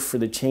observe for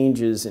the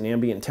changes in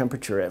ambient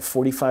temperature at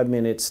 45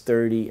 minutes,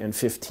 30, and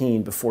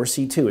 15 before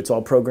C2. It's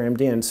all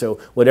programmed in, so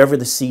whatever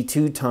the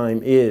C2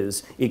 time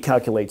is, it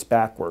calculates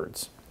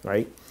backwards,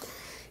 right?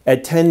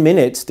 At 10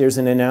 minutes, there's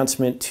an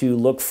announcement to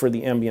look for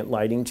the ambient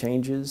lighting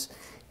changes.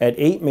 At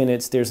 8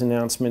 minutes, there's an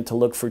announcement to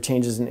look for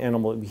changes in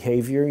animal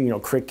behavior, you know,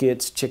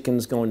 crickets,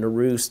 chickens going to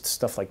roost,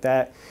 stuff like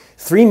that.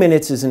 3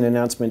 minutes is an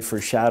announcement for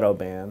shadow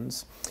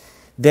bands.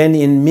 Then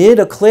in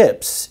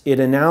mid-eclipse, it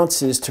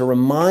announces to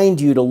remind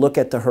you to look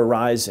at the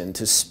horizon,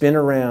 to spin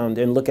around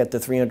and look at the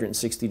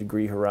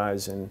 360-degree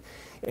horizon.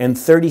 And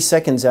 30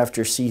 seconds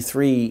after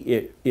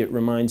C3, it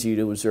reminds you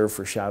to observe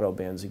for shadow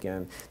bands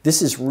again.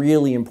 This is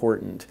really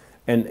important,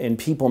 and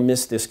people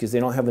miss this because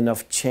they don't have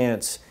enough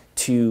chance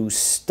to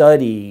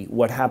study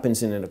what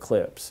happens in an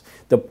eclipse.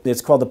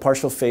 It's called the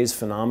partial phase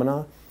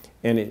phenomena,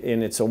 and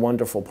it's a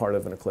wonderful part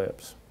of an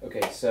eclipse.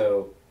 Okay,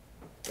 so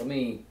let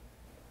me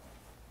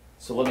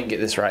get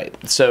this right.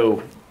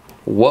 So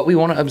what we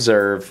want to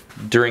observe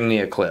during the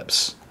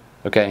eclipse,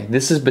 okay,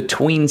 this is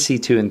between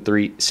C2 and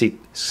 3,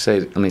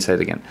 let me say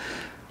it again.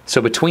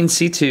 So between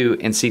C2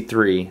 and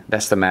C3,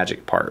 that's the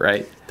magic part,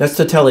 right? That's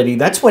totality.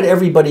 That's what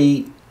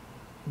everybody,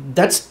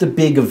 that's the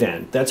big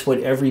event. That's what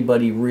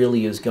everybody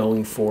really is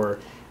going for.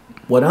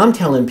 What I'm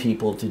telling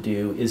people to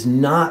do is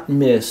not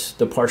miss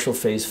the partial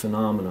phase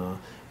phenomena,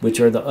 which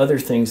are the other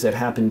things that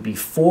happen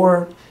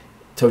before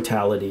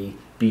totality,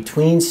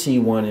 between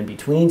C1 and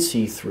between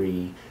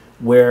C3,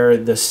 where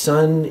the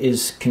sun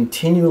is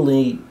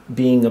continually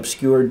being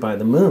obscured by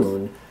the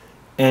moon,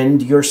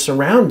 and your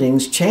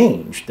surroundings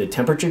change. The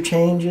temperature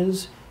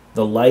changes,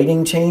 the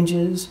lighting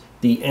changes,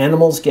 the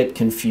animals get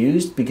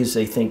confused because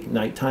they think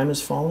nighttime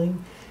is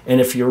falling.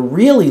 And if you're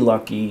really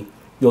lucky,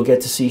 you'll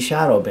get to see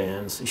shadow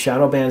bands.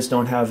 Shadow bands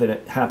don't have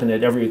it happen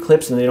at every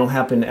eclipse, and they don't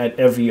happen at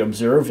every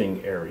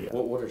observing area.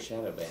 What are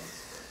shadow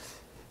bands?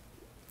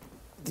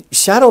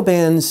 Shadow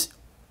bands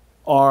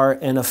are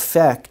an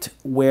effect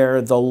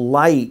where the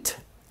light,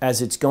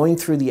 as it's going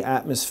through the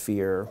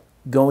atmosphere,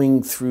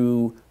 going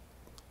through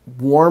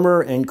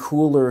warmer and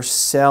cooler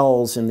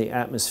cells in the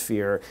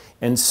atmosphere,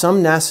 and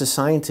some NASA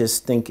scientists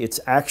think it's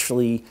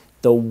actually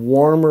the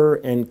warmer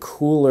and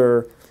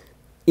cooler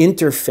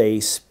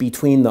interface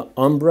between the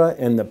umbra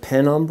and the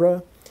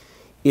penumbra.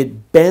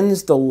 It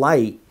bends the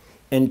light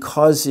and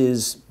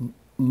causes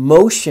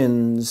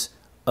motions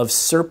of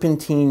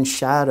serpentine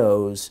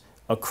shadows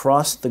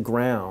across the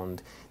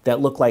ground that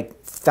look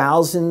like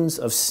thousands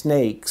of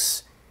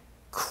snakes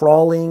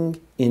crawling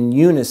in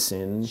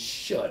unison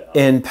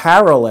in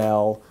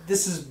parallel.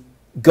 This is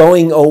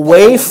going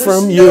away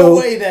from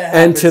you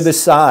and to happens. the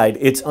side.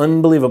 It's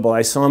unbelievable.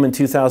 I saw them in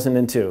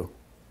 2002.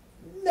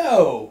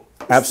 No.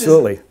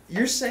 Absolutely.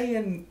 You're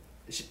saying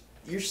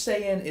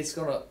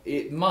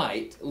it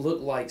might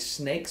look like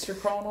snakes are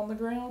crawling on the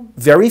ground?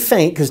 Very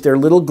faint because they're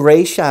little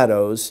gray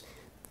shadows.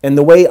 And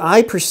the way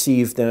I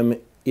perceive them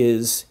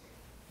is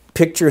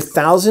picture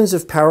thousands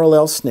of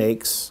parallel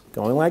snakes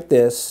going like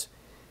this,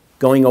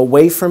 going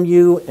away from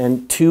you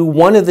and to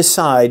one of the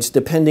sides,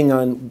 depending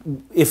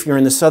on if you're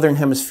in the southern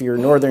hemisphere,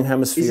 northern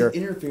hemisphere. Is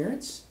it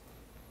interference?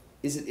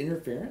 Is it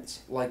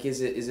interference? Like,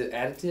 is it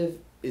additive?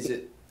 Is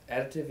it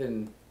additive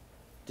and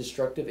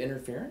destructive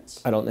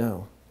interference? I don't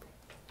know.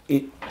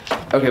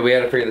 Okay, we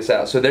got to figure this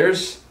out. So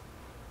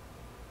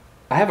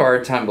I have a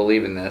hard time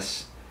believing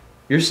this.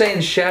 You're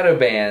saying shadow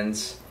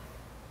bands.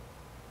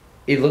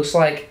 It looks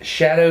like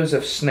shadows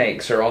of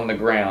snakes are on the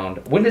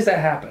ground. When does that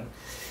happen?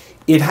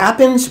 It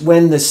happens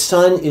when the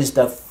sun is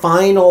the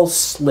final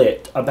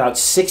slit, about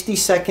 60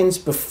 seconds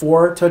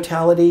before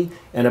totality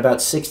and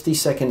about 60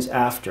 seconds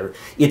after.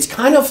 It's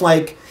kind of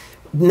like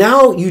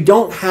now you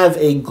don't have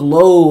a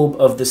globe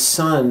of the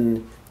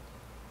sun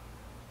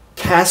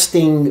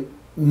casting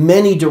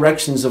many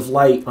directions of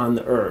light on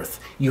the earth.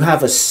 You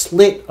have a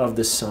slit of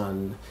the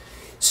sun.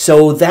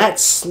 So that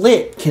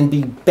slit can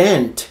be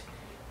bent.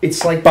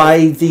 It's like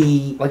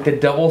the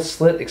double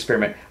slit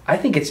experiment. I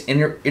think it's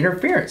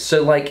interference.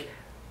 So like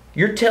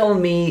you're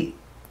telling me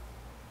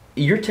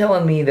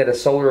that a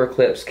solar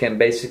eclipse can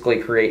basically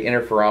create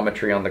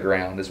interferometry on the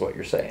ground is what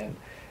you're saying.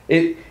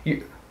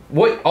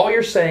 All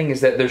you're saying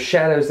is that there's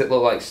shadows that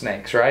look like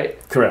snakes, right?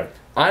 Correct.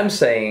 I'm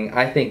saying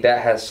I think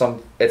that has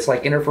it's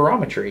like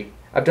interferometry.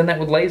 I've done that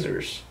with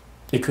lasers.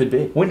 It could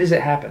be. When does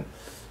it happen?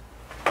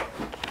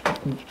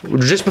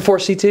 Just before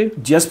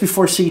C2? Just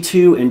before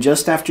C2 and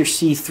just after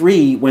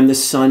C3 when the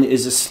sun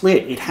is a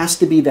slit. It has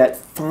to be that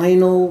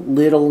final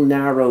little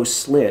narrow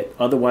slit,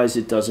 otherwise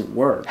it doesn't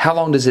work. How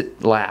long does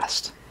it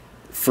last?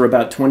 For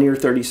about 20 or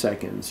 30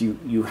 seconds.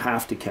 You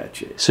have to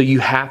catch it. So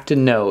you have to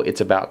know it's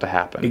about to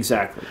happen.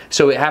 Exactly.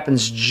 So it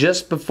happens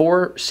just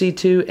before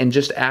C2 and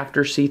just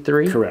after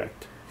C3?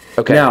 Correct.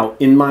 Okay. Now,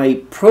 in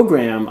my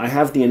program, I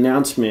have the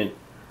announcement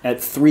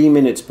at 3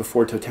 minutes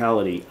before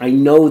totality. I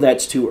know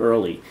that's too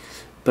early.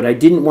 But I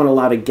didn't want a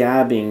lot of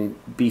gabbing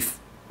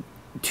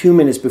 2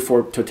 minutes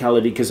before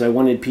totality because I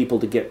wanted people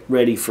to get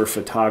ready for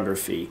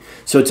photography.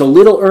 So it's a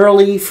little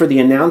early for the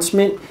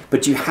announcement,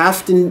 but you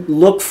have to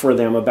look for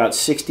them about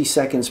 60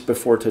 seconds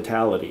before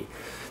totality.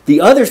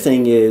 The other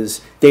thing is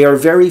they are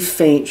very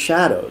faint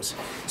shadows.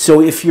 So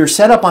if you're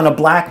set up on a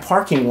black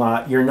parking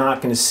lot, you're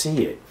not going to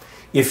see it.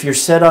 If you're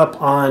set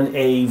up on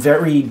a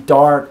very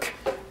dark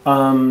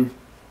green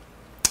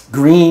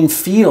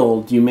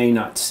field, you may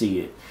not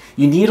see it.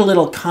 You need a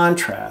little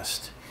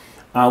contrast.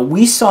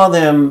 We saw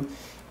them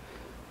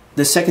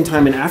the second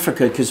time in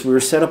Africa because we were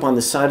set up on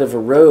the side of a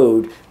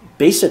road,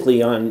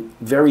 basically on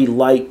very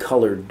light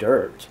colored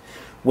dirt.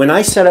 When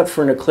I set up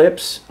for an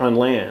eclipse on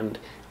land,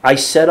 I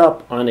set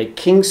up on a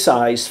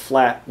king-size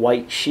flat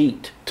white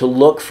sheet to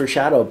look for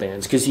shadow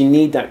bands because you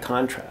need that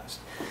contrast.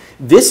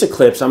 This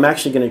eclipse, I'm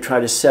actually going to try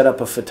to set up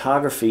a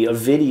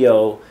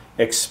video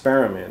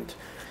experiment.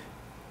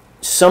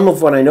 Some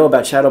of what I know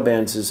about shadow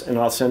bands is, and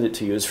I'll send it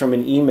to you, is from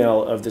an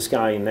email of this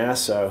guy in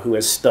NASA who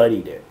has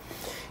studied it.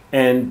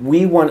 And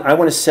I want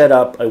to set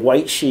up a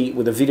white sheet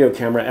with a video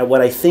camera at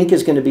what I think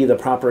is going to be the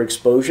proper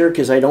exposure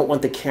because I don't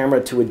want the camera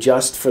to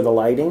adjust for the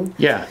lighting.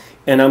 Yeah.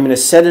 And I'm going to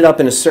set it up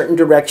in a certain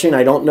direction.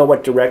 I don't know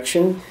what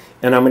direction.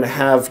 And I'm going to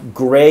have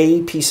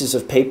gray pieces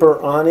of paper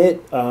on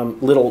it,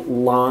 little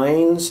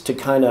lines to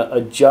kind of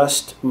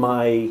adjust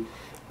my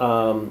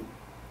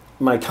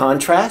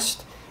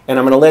contrast. And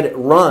I'm going to let it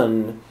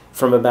run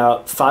from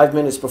about 5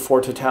 minutes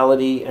before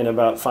totality and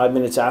about 5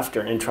 minutes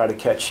after and try to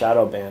catch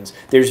shadow bands.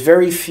 There's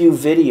very few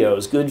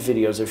videos, good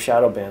videos of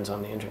shadow bands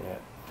on the internet.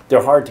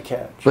 They're hard to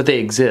catch. But they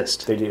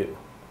exist. They do.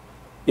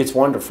 It's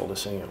wonderful to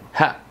see them.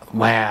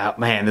 Wow,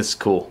 man, this is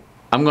cool.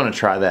 I'm going to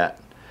try that.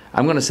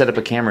 I'm going to set up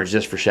a camera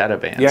just for shadow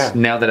bands. Yeah.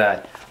 Now that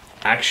I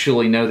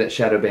actually know that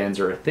shadow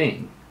bands are a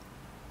thing.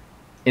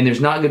 And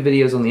there's not good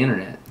videos on the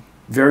internet.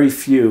 Very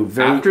few.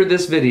 After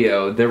this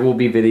video, there will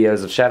be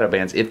videos of shadow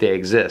bands if they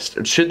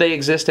exist. Should they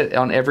exist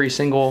on every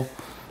single...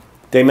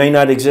 They may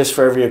not exist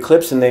for every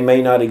eclipse, and they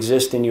may not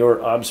exist in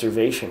your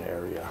observation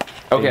area.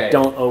 Okay. They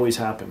don't always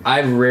happen.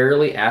 I've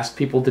rarely asked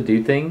people to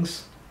do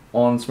things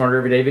on Smarter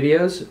Everyday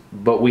videos,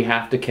 but we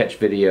have to catch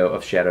video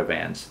of shadow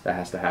bands. That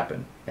has to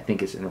happen. I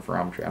think it's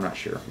interferometry. I'm not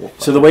sure.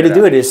 So the way to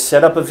do it is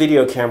set up a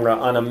video camera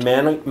on a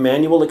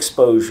manual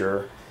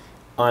exposure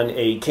on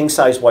a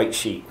king-size white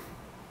sheet.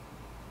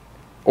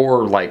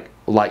 Or like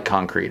light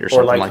concrete or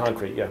something like that. Or light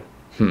concrete, yeah.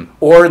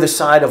 Or the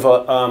side of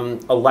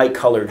a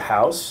light-colored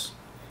house.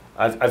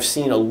 I've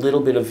seen a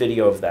little bit of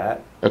video of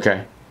that.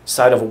 Okay.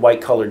 Side of a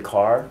white-colored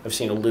car. I've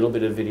seen a little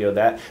bit of video of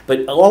that.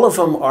 But all of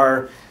them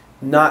are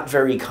not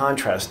very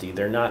contrasty.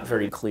 They're not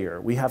very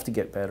clear. We have to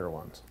get better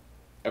ones.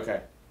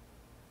 Okay.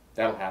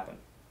 That'll happen.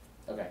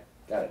 Okay,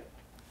 got it.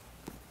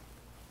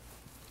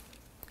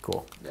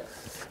 Cool. Yeah.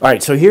 All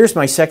right, so here's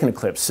my second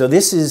eclipse. So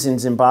this is in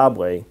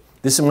Zimbabwe.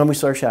 This is when we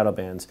saw our shadow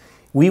bands.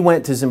 We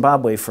went to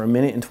Zimbabwe for 1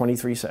 minute and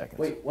 23 seconds.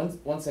 Wait,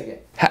 one second.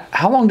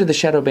 How long do the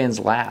shadow bands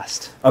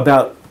last?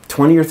 About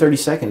 20 or 30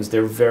 seconds.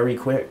 They're very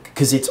quick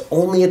because it's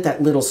only at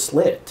that little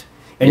slit.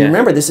 And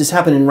remember, this is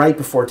happening right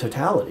before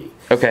totality.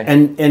 Okay.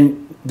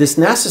 And this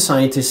NASA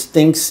scientist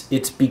thinks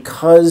it's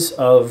because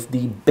of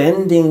the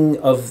bending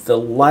of the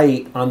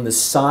light on the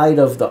side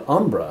of the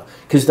umbra,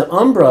 because the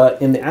umbra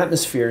in the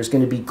atmosphere is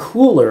going to be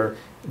cooler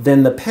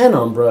than the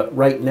penumbra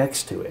right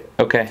next to it.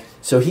 Okay.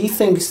 So he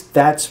thinks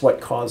that's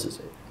what causes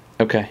it.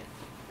 Okay.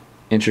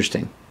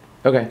 Interesting.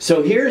 Okay.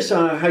 So here's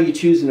how you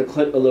choose a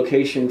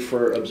location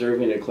for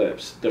observing an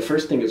eclipse. The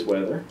first thing is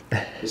weather.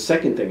 The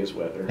second thing is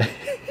weather.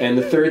 And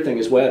the third thing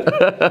is weather.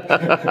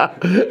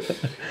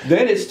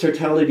 Then it's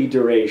totality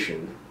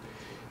duration.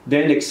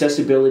 Then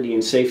accessibility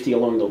and safety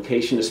along the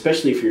location,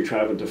 especially if you're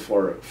traveling to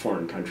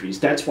foreign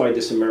countries. That's why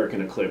this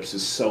American eclipse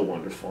is so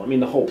wonderful. I mean,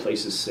 the whole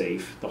place is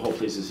safe. The whole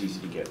place is easy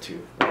to get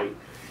to, right?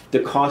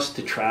 The cost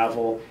to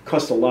travel,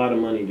 costs a lot of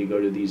money to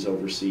go to these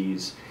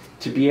overseas.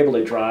 To be able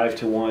to drive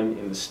to one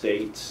in the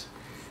States.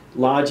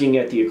 Lodging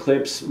at the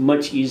eclipse,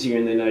 much easier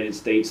in the United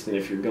States than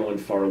if you're going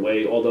far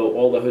away, although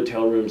all the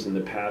hotel rooms in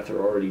the path are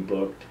already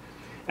booked.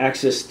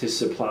 Access to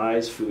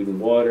supplies, food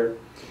and water.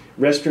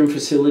 Restroom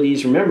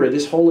facilities. Remember,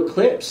 this whole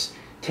eclipse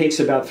takes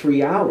about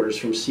 3 hours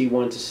from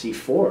C1 to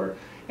C4.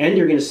 And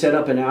you're going to set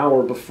up an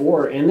hour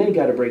before, and then you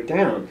got to break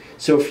down.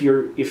 So if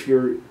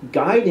you're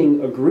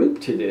guiding a group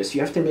to this,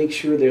 you have to make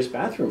sure there's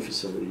bathroom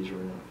facilities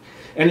around.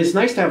 And it's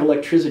nice to have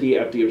electricity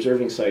at the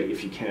observing site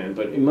if you can,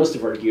 but most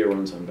of our gear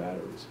runs on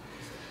batteries.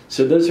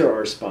 So those are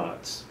our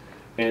spots.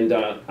 And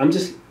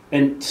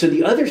so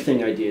the other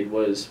thing I did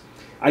was,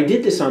 I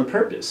did this on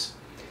purpose,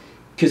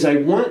 because I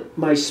want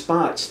my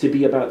spots to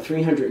be about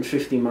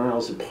 350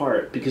 miles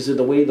apart because of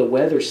the way the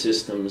weather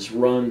systems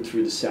run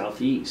through the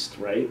southeast,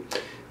 right?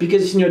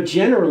 Because,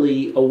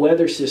 generally a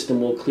weather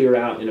system will clear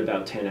out in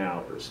about 10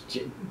 hours,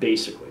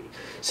 basically.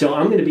 So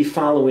I'm going to be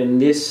following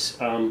this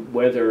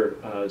weather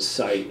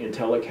site in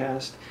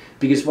telecast,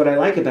 because what I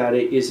like about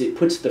it is it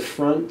puts the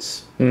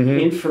fronts,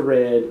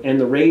 infrared, and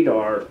the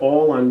radar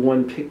all on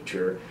one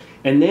picture,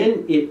 and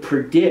then it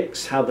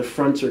predicts how the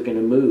fronts are going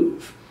to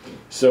move.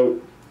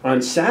 So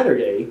on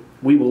Saturday,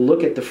 we will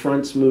look at the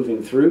fronts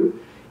moving through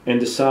and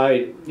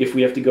decide if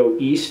we have to go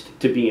east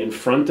to be in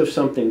front of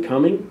something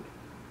coming,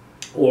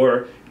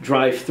 or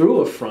drive through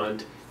a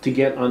front to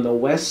get on the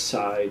west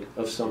side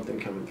of something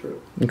coming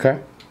through. Okay.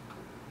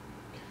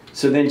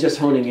 So then just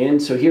honing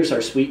in, so here's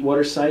our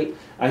Sweetwater site.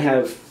 I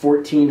have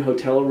 14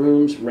 hotel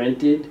rooms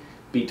rented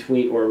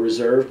or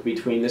reserved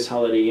between this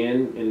Holiday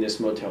Inn and this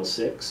Motel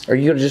 6. Are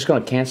you just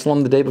going to cancel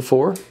them the day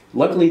before?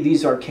 Luckily,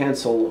 these are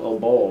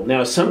cancelable.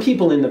 Now, some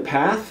people in the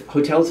path,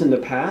 hotels in the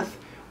path,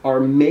 are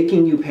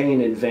making you pay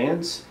in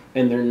advance,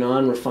 and they're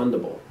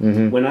non-refundable.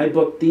 When I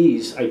booked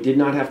these, I did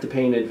not have to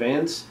pay in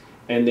advance,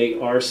 and they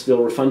are still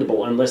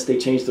refundable unless they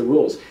change the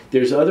rules.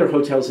 There's other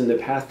hotels in the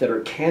path that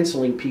are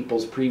canceling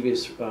people's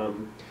previous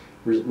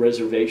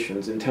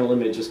reservations and telling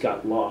them it just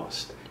got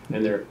lost,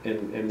 and they're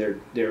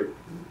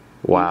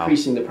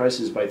increasing the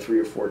prices by 3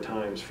 or 4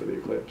 times for the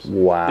eclipse.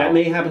 Wow. That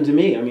may happen to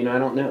me. I mean, I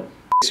don't know.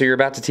 So you're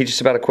about to teach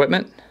us about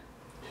equipment?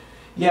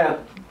 Yeah.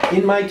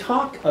 In my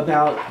talk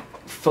about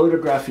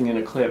photographing an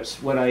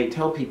eclipse, what I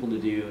tell people to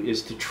do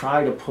is to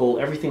try to pull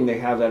everything they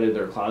have out of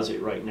their closet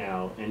right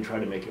now and try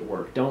to make it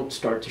work. Don't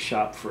start to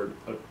shop for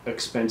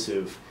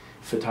expensive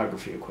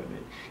photography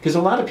equipment, because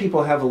a lot of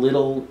people have a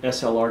little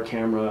SLR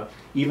camera,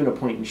 even a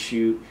point and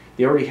shoot.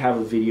 They already have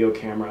a video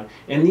camera,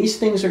 and these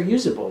things are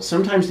usable.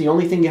 Sometimes the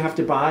only thing you have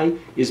to buy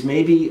is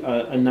maybe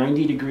a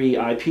 90-degree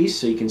eyepiece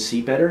so you can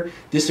see better.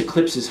 This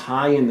eclipse is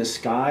high in the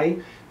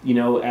sky.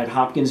 At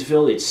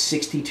Hopkinsville, it's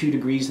 62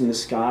 degrees in the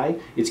sky.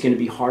 It's going to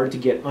be hard to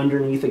get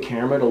underneath a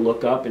camera to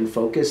look up and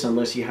focus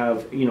unless you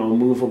have, a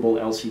movable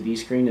LCD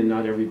screen, and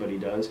not everybody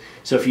does.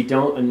 So if you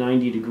don't, a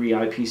 90-degree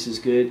eyepiece is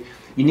good.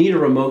 You need a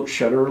remote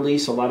shutter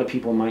release. A lot of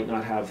people might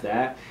not have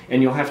that,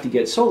 and you'll have to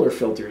get solar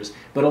filters.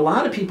 But a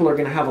lot of people are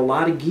going to have a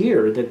lot of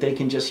gear that they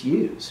can just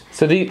use.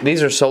 So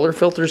these are solar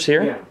filters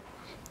here? Yeah.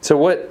 So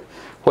what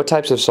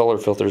types of solar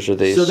filters are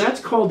these? So that's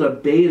called a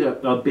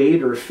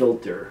Bader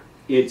filter.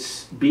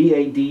 It's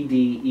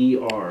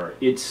Badder.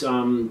 It's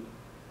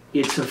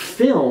a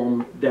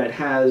film that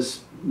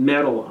has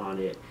metal on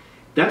it.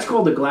 That's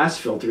called a glass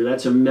filter.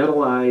 That's a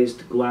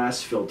metallized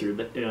glass filter.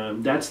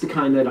 That's the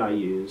kind that I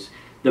use.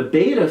 The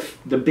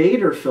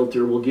Bader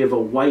filter will give a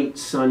white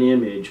sun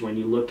image when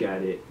you look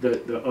at it.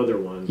 The other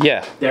one.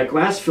 Yeah. That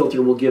glass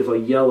filter will give a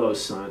yellow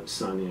sun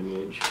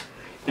image.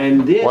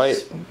 And this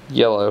white,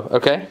 yellow,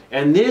 okay.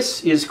 And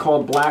this is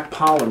called black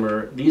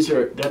polymer.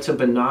 That's a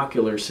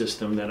binocular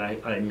system that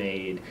I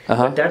made.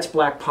 But that's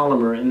black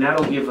polymer, and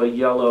that'll give a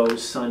yellow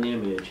sun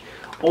image.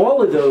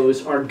 All of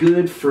those are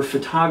good for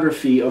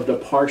photography of the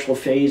partial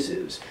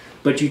phases,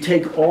 but you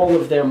take all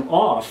of them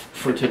off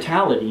for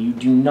totality. You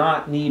do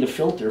not need a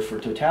filter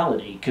for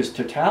totality, because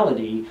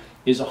totality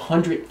is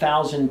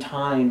 100,000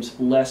 times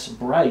less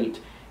bright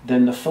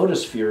than the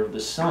photosphere of the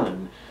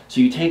sun. So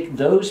you take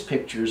those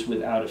pictures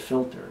without a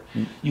filter.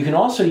 You can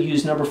also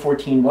use number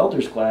 14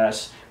 welder's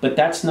glass, but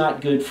that's not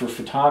good for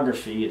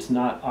photography. It's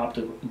not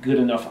good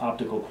enough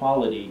optical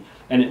quality,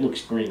 and it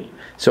looks green.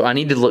 So I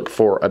need to look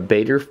for a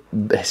Bader.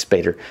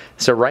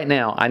 So right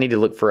now I need to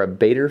look for a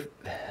Bader.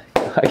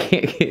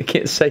 I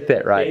can't say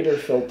that right. Bader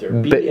filter.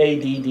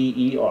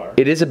 B-A-D-D-E-R.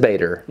 It is a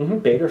Bader.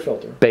 Bader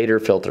filter. Bader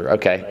filter.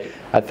 Okay. Right.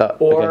 I thought.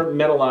 Or okay.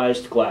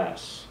 metallized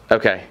glass.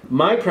 Okay.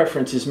 My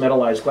preference is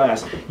metallized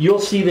glass. You'll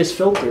see this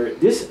filter.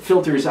 This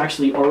filter is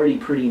actually already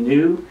pretty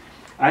new.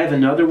 I have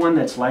another one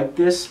that's like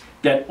this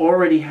that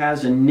already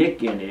has a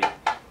nick in it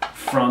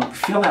from,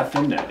 feel how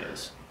thin that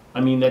is.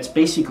 I mean, that's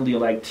basically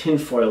like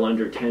tinfoil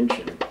under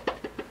tension.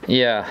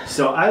 Yeah.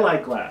 So I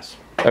like glass.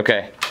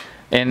 Okay.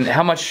 And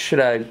how much should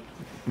I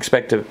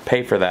expect to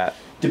pay for that?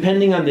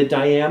 Depending on the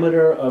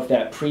diameter of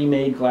that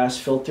pre-made glass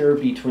filter,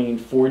 between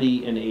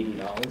 $40 and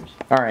 $80.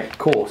 All right,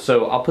 cool.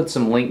 So I'll put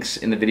some links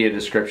in the video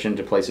description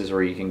to places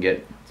where you can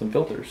get some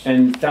filters.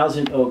 And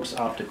Thousand Oaks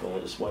Optical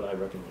is what I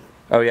recommend.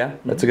 Oh yeah?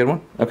 That's a good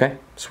one? Okay,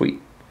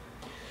 sweet.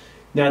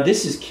 Now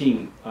this is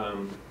key,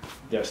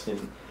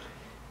 Destin,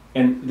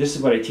 and this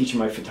is what I teach in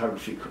my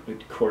photography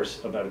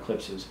course about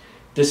eclipses.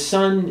 The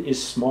sun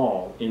is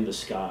small in the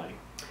sky.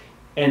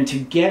 And to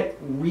get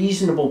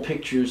reasonable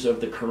pictures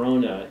of the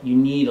corona, you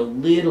need a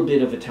little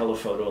bit of a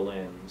telephoto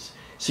lens.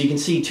 So you can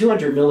see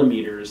 200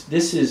 millimeters.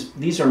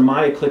 These are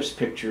my eclipse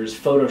pictures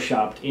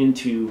photoshopped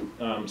into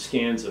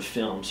scans of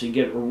film. So you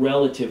get a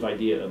relative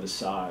idea of the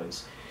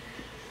size.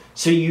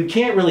 So you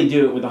can't really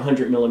do it with a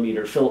 100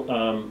 millimeter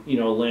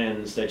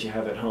lens that you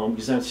have at home,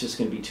 because that's just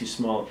going to be too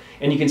small.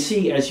 And you can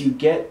see as you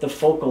get the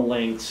focal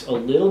lengths a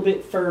little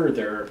bit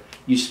further,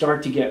 you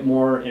start to get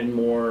more and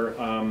more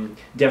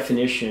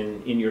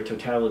definition in your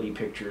totality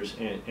pictures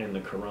and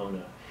the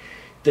corona.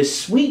 The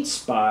sweet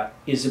spot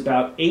is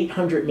about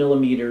 800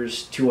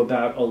 millimeters to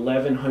about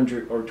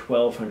 1100 or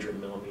 1200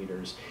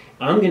 millimeters.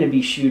 I'm going to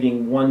be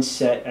shooting one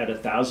set at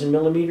 1000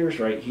 millimeters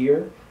right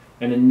here,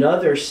 and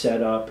another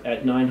setup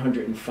at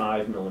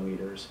 905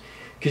 millimeters.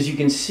 Because you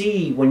can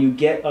see when you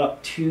get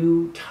up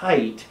too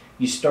tight,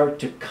 you start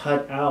to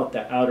cut out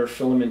the outer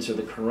filaments of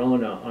the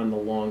corona on the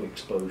long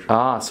exposure.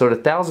 Ah, so at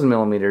 1000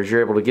 millimeters,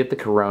 you're able to get the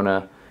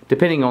corona,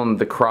 depending on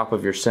the crop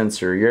of your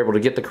sensor, you're able to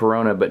get the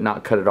corona but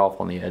not cut it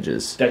off on the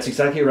edges. That's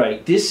exactly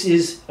right. This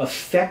is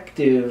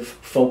effective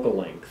focal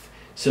length.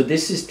 So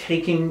this is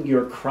taking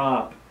your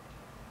crop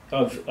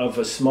of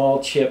a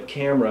small chip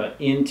camera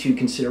into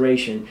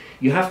consideration.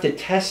 You have to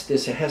test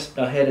this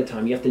ahead of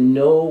time. You have to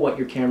know what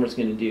your camera's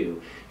going to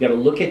do. You got to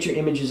look at your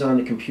images on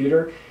the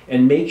computer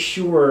and make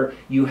sure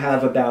you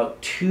have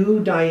about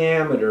 2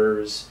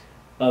 diameters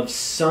of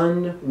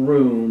sun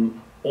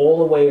room all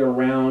the way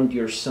around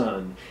your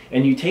sun.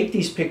 And you take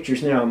these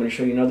pictures now, I'm going to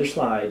show you another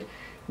slide,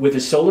 with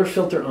a solar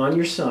filter on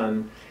your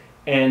sun,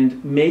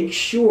 and make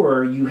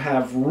sure you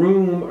have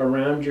room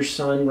around your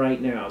sun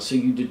right now. So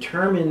you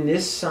determine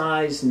this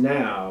size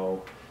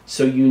now,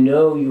 so you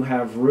know you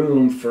have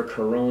room for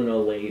corona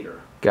later.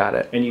 Got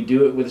it. And you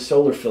do it with a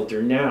solar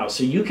filter now.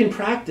 So you can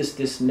practice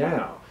this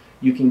now.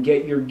 You can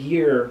get your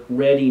gear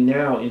ready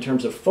now in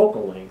terms of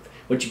focal length.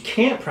 What you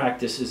can't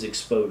practice is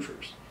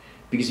exposures,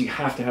 because you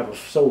have to have a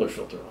solar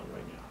filter on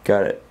right now.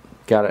 Got it.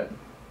 Got it.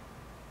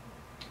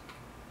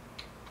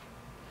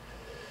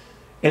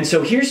 And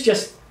so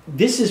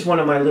this is one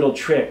of my little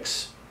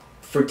tricks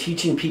for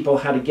teaching people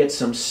how to get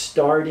some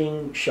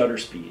starting shutter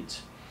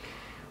speeds.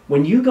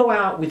 When you go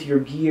out with your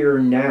gear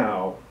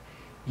now,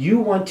 you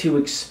want to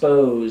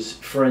expose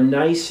for a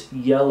nice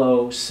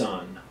yellow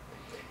sun.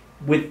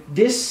 With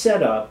this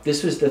setup,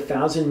 this was the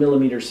 1000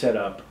 millimeter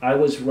setup, I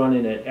was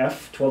running an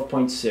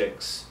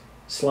f12.6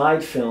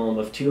 slide film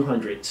of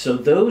 200. So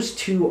those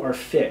two are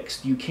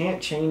fixed. You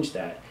can't change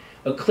that.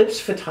 Eclipse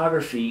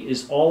photography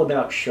is all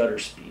about shutter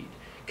speed,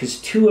 because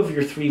 2 of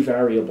your 3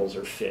 variables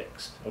are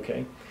fixed,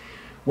 okay?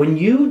 When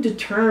you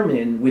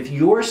determine with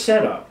your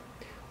setup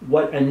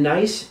what a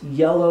nice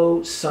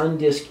yellow sun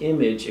disk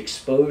image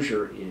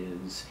exposure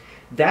is,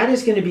 that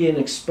is going to be an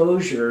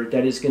exposure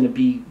that is going to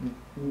be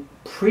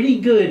pretty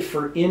good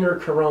for inner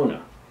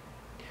corona.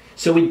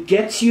 So it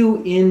gets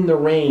you in the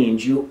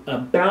range. You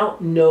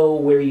about know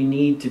where you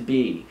need to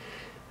be.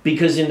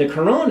 Because in the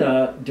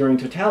corona, during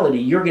totality,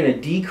 you're going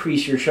to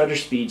decrease your shutter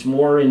speeds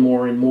more and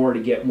more and more to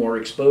get more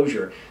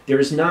exposure.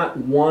 There's not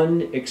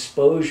one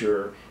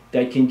exposure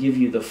that can give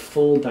you the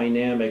full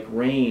dynamic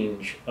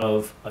range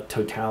of a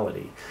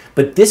totality.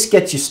 But this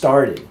gets you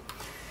started.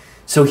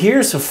 So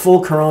here's a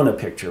full corona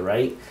picture,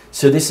 right?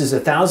 So this is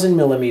 1000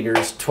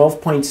 millimeters,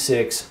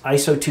 12.6,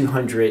 ISO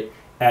 200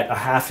 at a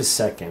half a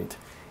second.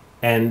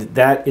 And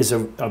that is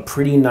a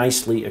pretty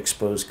nicely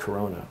exposed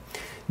corona.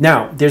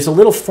 Now, there's a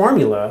little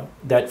formula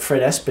that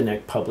Fred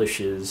Espenek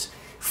publishes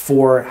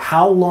for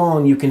how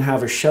long you can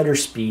have a shutter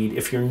speed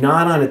if you're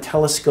not on a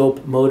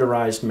telescope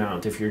motorized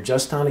mount, if you're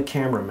just on a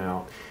camera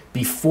mount,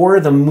 before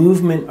the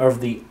movement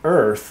of the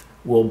Earth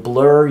will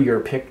blur your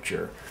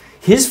picture.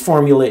 His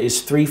formula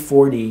is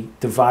 340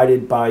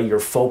 divided by your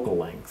focal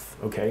length,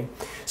 okay?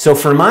 So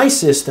for my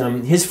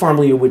system, his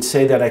formula would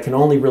say that I can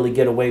only really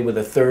get away with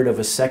 1/3 of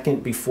a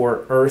second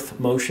before earth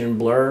motion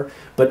blur,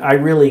 but I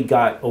really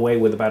got away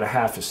with about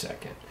 1/2 a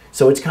second.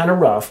 So it's kind of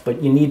rough,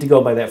 but you need to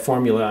go by that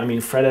formula. I mean,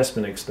 Fred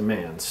Espenick's the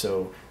man,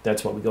 so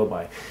that's what we go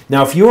by.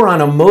 Now, if you're on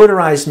a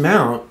motorized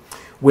mount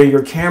where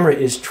your camera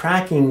is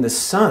tracking the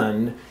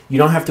sun, you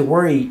don't have to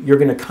worry. You're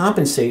going to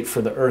compensate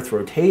for the Earth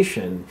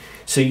rotation,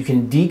 so you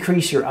can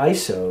decrease your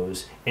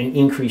ISOs and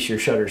increase your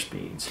shutter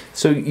speeds.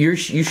 So you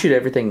shoot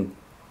everything,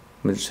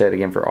 let me just say it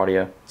again for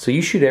audio. So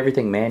you shoot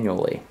everything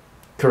manually.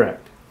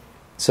 Correct.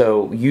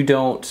 So you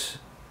don't,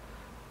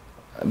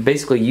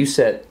 basically you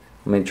set,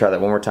 let me try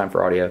that one more time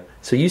for audio.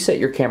 So you set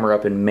your camera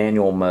up in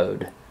manual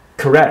mode.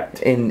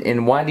 Correct.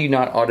 And why do you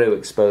not auto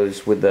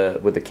expose with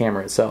the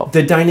camera itself?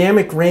 The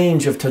dynamic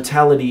range of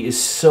totality is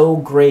so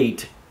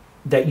great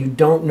that you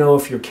don't know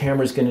if your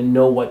camera is going to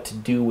know what to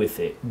do with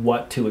it,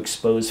 what to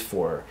expose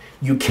for.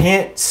 You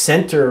can't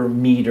center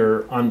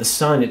meter on the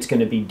sun, it's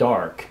going to be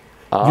dark.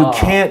 You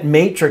can't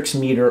matrix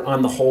meter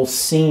on the whole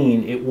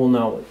scene, it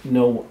will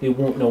it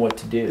won't know what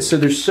to do. So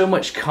there's so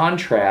much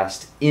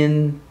contrast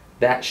in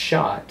that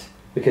shot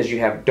because you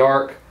have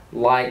dark,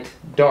 light,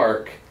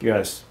 dark.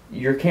 Yes.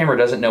 Your camera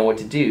doesn't know what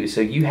to do,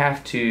 so you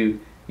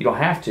don't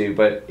have to,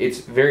 but it's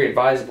very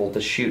advisable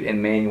to shoot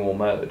in manual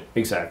mode.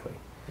 Exactly.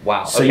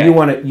 Wow. So okay.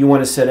 you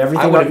want to set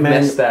everything I would up have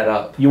messed that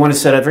up. You want to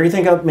set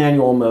everything up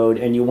manual mode,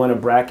 and you want to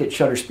bracket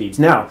shutter speeds.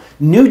 Now,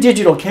 new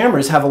digital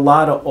cameras have a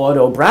lot of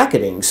auto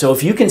bracketing. So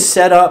if you can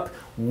set up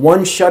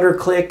one shutter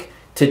click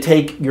to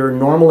take your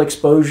normal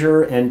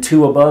exposure and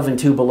 2 above and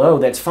 2 below,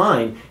 that's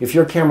fine. If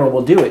your camera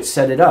will do it,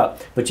 set it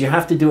up. But you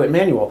have to do it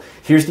manual.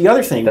 Here's the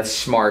other thing. That's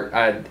smart.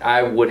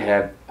 I would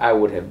have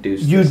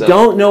deuced You this up.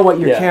 don't know what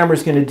your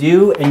camera's going to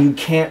do, and you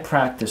can't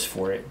practice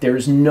for it.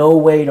 There's no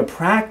way to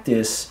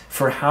practice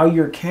for how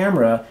your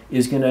camera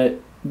is going to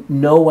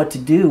know what to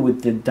do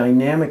with the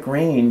dynamic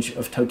range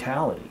of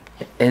totality.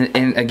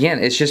 And again,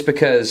 it's just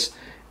because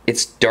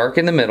it's dark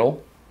in the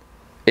middle.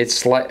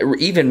 It's like,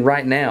 even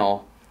right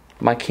now,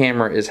 my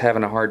camera is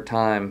having a hard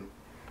time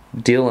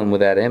dealing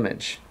with that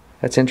image.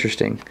 That's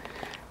interesting.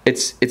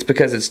 It's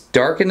because it's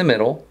dark in the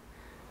middle.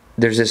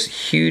 There's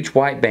this huge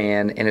white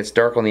band, and it's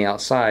dark on the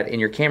outside, and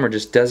your camera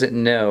just doesn't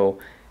know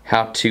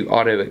how to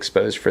auto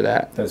expose for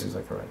that. That's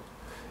exactly right.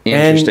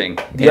 Interesting.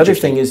 And the other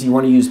thing is you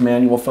want to use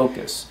manual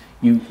focus.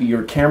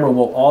 Your camera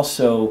will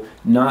also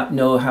not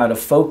know how to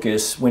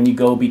focus when you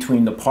go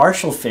between the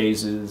partial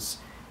phases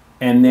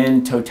and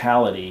then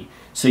totality.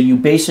 So you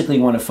basically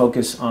want to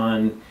focus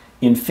on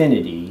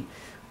infinity,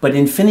 but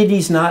infinity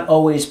is not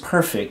always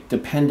perfect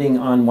depending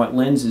on what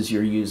lenses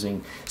you're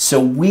using. So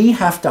we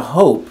have to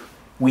hope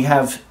we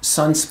have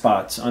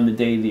sunspots on the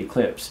day of the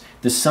eclipse.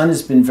 The sun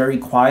has been very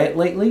quiet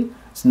lately.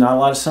 It's not a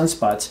lot of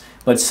sunspots,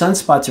 but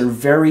sunspots are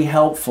very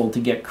helpful to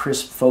get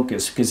crisp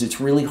focus because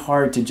it's really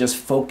hard to just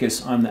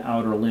focus on the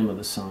outer limb of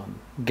the sun.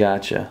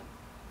 Gotcha.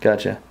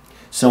 Gotcha.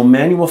 So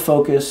manual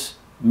focus,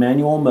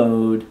 manual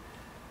mode,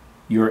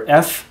 your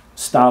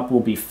f-stop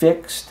will be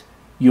fixed.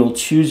 You'll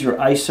choose your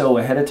ISO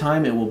ahead of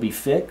time. It will be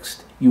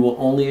fixed. You will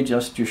only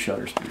adjust your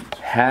shutter speeds.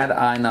 Had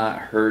I not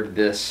heard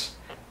this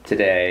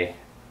today,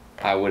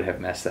 I would have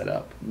messed that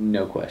up.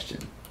 No question.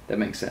 That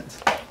makes sense.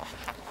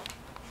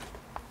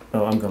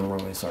 Oh, I'm going the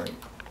wrong way. Sorry.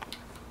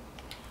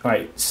 All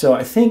right. So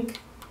I think...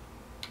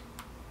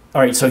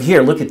 All right. So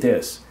here, look at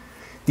this.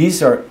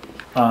 These are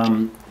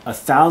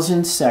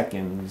 1,000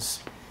 seconds.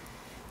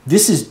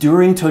 This is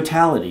during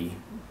totality.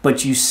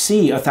 But you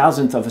see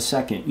 1,000th of a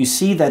second. You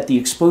see that the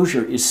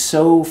exposure is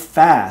so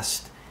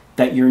fast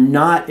that you're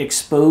not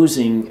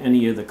exposing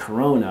any of the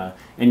corona,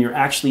 and you're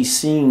actually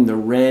seeing the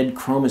red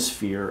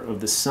chromosphere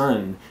of the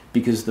sun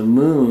because the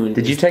moon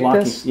Did you take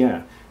blocking, this?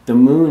 Yeah, the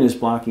moon is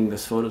blocking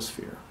this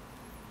photosphere.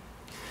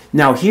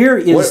 Now here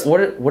is...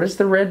 What is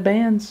the red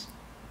bands?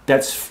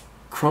 That's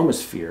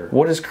chromosphere.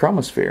 What is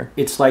chromosphere?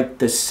 It's like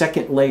the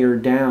second layer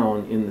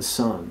down in the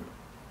sun.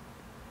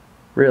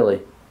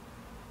 Really?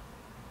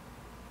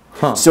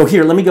 Huh. So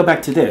here, let me go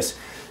back to this.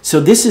 So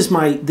this is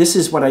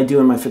what I do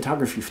in my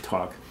photography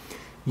talk.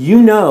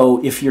 You know,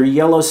 if your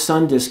yellow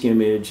sun disk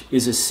image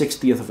is a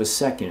 60th of a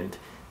second,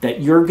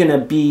 that you're going to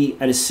be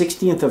at a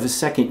 60th of a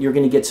second, you're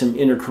going to get some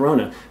inner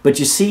corona. But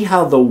you see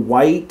how the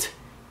white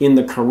in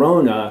the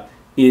corona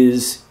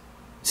is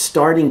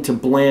starting to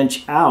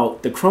blanch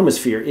out the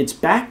chromosphere. It's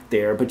back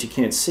there, but you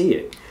can't see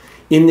it.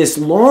 In this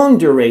long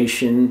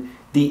duration,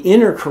 the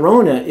inner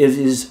corona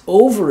is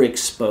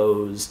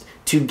overexposed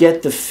to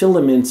get the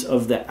filaments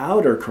of the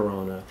outer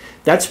corona.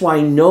 That's why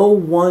no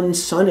one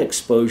sun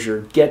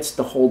exposure gets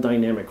the whole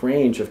dynamic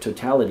range of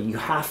totality. You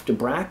have to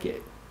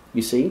bracket,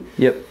 you see?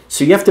 Yep.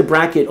 So you have to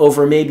bracket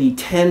over maybe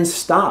 10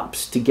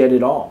 stops to get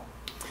it all.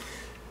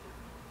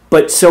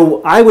 But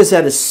so I was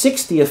at a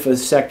 60th of a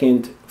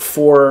second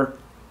for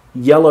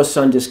yellow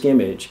sun disk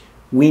image.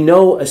 We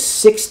know a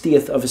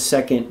 60th of a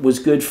second was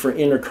good for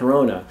inner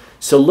corona.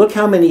 So look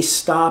how many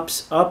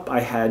stops up I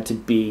had to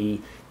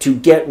be to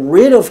get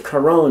rid of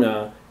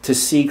corona to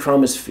see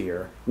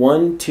chromosphere.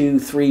 1, 2,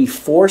 3,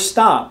 4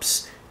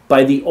 stops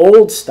by the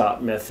old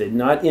stop method,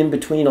 not in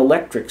between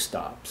electric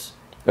stops.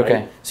 Right?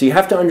 Okay. So you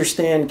have to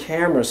understand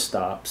camera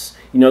stops,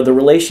 you know, the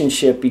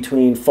relationship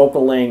between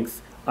focal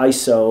length,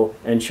 ISO,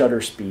 and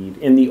shutter speed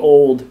in the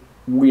old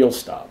real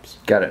stops.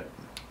 Got it.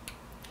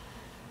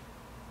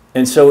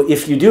 And so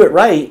if you do it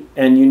right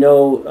and you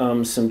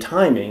know some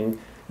timing,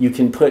 you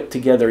can put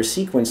together a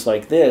sequence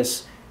like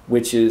this,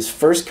 which is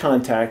first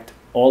contact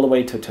all the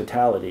way to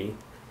totality,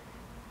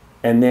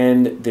 and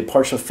then the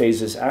partial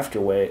phases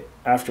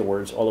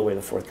afterwards all the way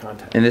to fourth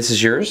contact. And this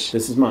is yours?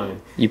 This is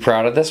mine. You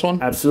proud of this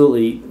one?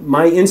 Absolutely.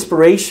 My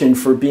inspiration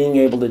for being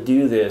able to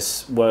do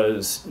this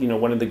was, you know,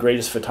 one of the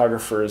greatest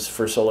photographers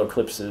for solar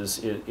eclipses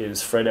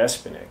is Fred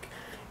Espinick.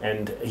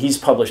 And he's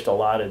published a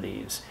lot of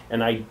these.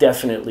 And I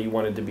definitely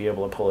wanted to be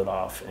able to pull it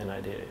off, and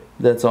I did it.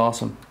 That's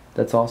awesome.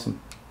 That's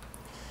awesome.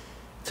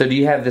 So do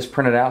you have this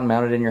printed out and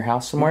mounted in your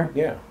house somewhere?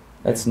 Yeah.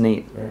 That's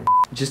neat. Yeah.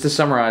 Just to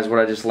summarize what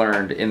I just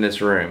learned in this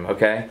room,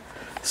 okay?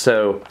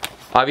 So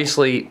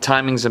obviously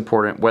timing's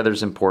important,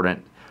 weather's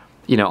important.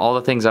 You know, all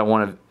the things I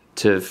want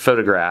to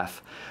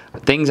photograph.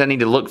 Things I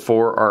need to look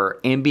for are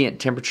ambient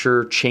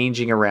temperature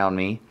changing around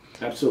me.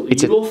 Absolutely.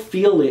 You will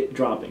feel it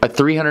dropping. A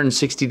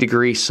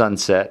 360-degree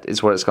sunset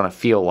is what it's going to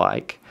feel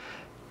like.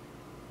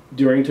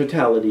 During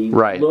totality,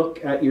 right.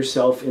 Look at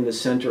yourself in the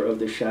center of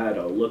the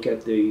shadow. Look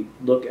at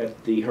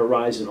the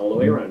horizon all the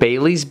way around.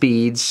 Baily's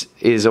beads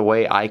is a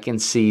way I can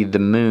see the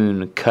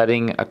moon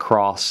cutting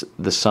across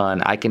the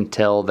sun. I can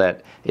tell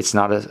that it's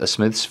not a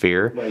smooth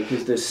sphere. Right,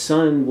 because the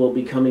sun will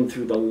be coming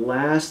through the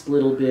last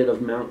little bit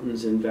of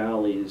mountains and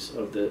valleys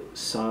of the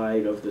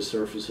side of the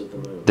surface of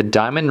the moon. The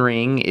diamond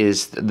ring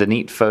is the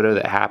neat photo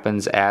that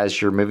happens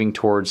as you're moving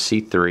towards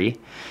C3,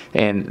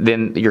 and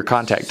then your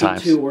contact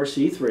times. C2 or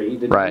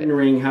C3. The diamond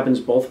ring happens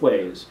both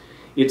ways.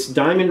 It's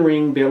diamond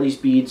ring, Baily's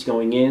beads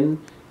going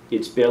in.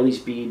 It's Baily's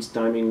beads,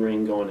 diamond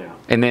ring going out.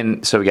 And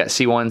then, so we got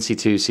C1,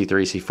 C2, C3,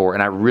 C4,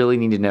 and I really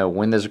need to know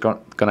when those are going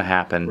to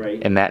happen,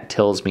 right. And that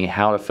tells me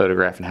how to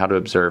photograph and how to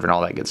observe and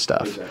all that good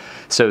stuff. Exactly.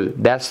 So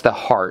that's the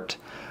heart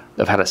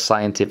of how to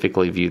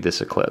scientifically view this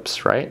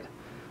eclipse, right?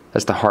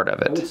 That's the heart of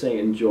it. I would say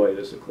enjoy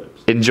this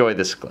eclipse. Enjoy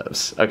this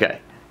eclipse. Okay,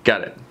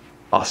 got it.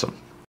 Awesome.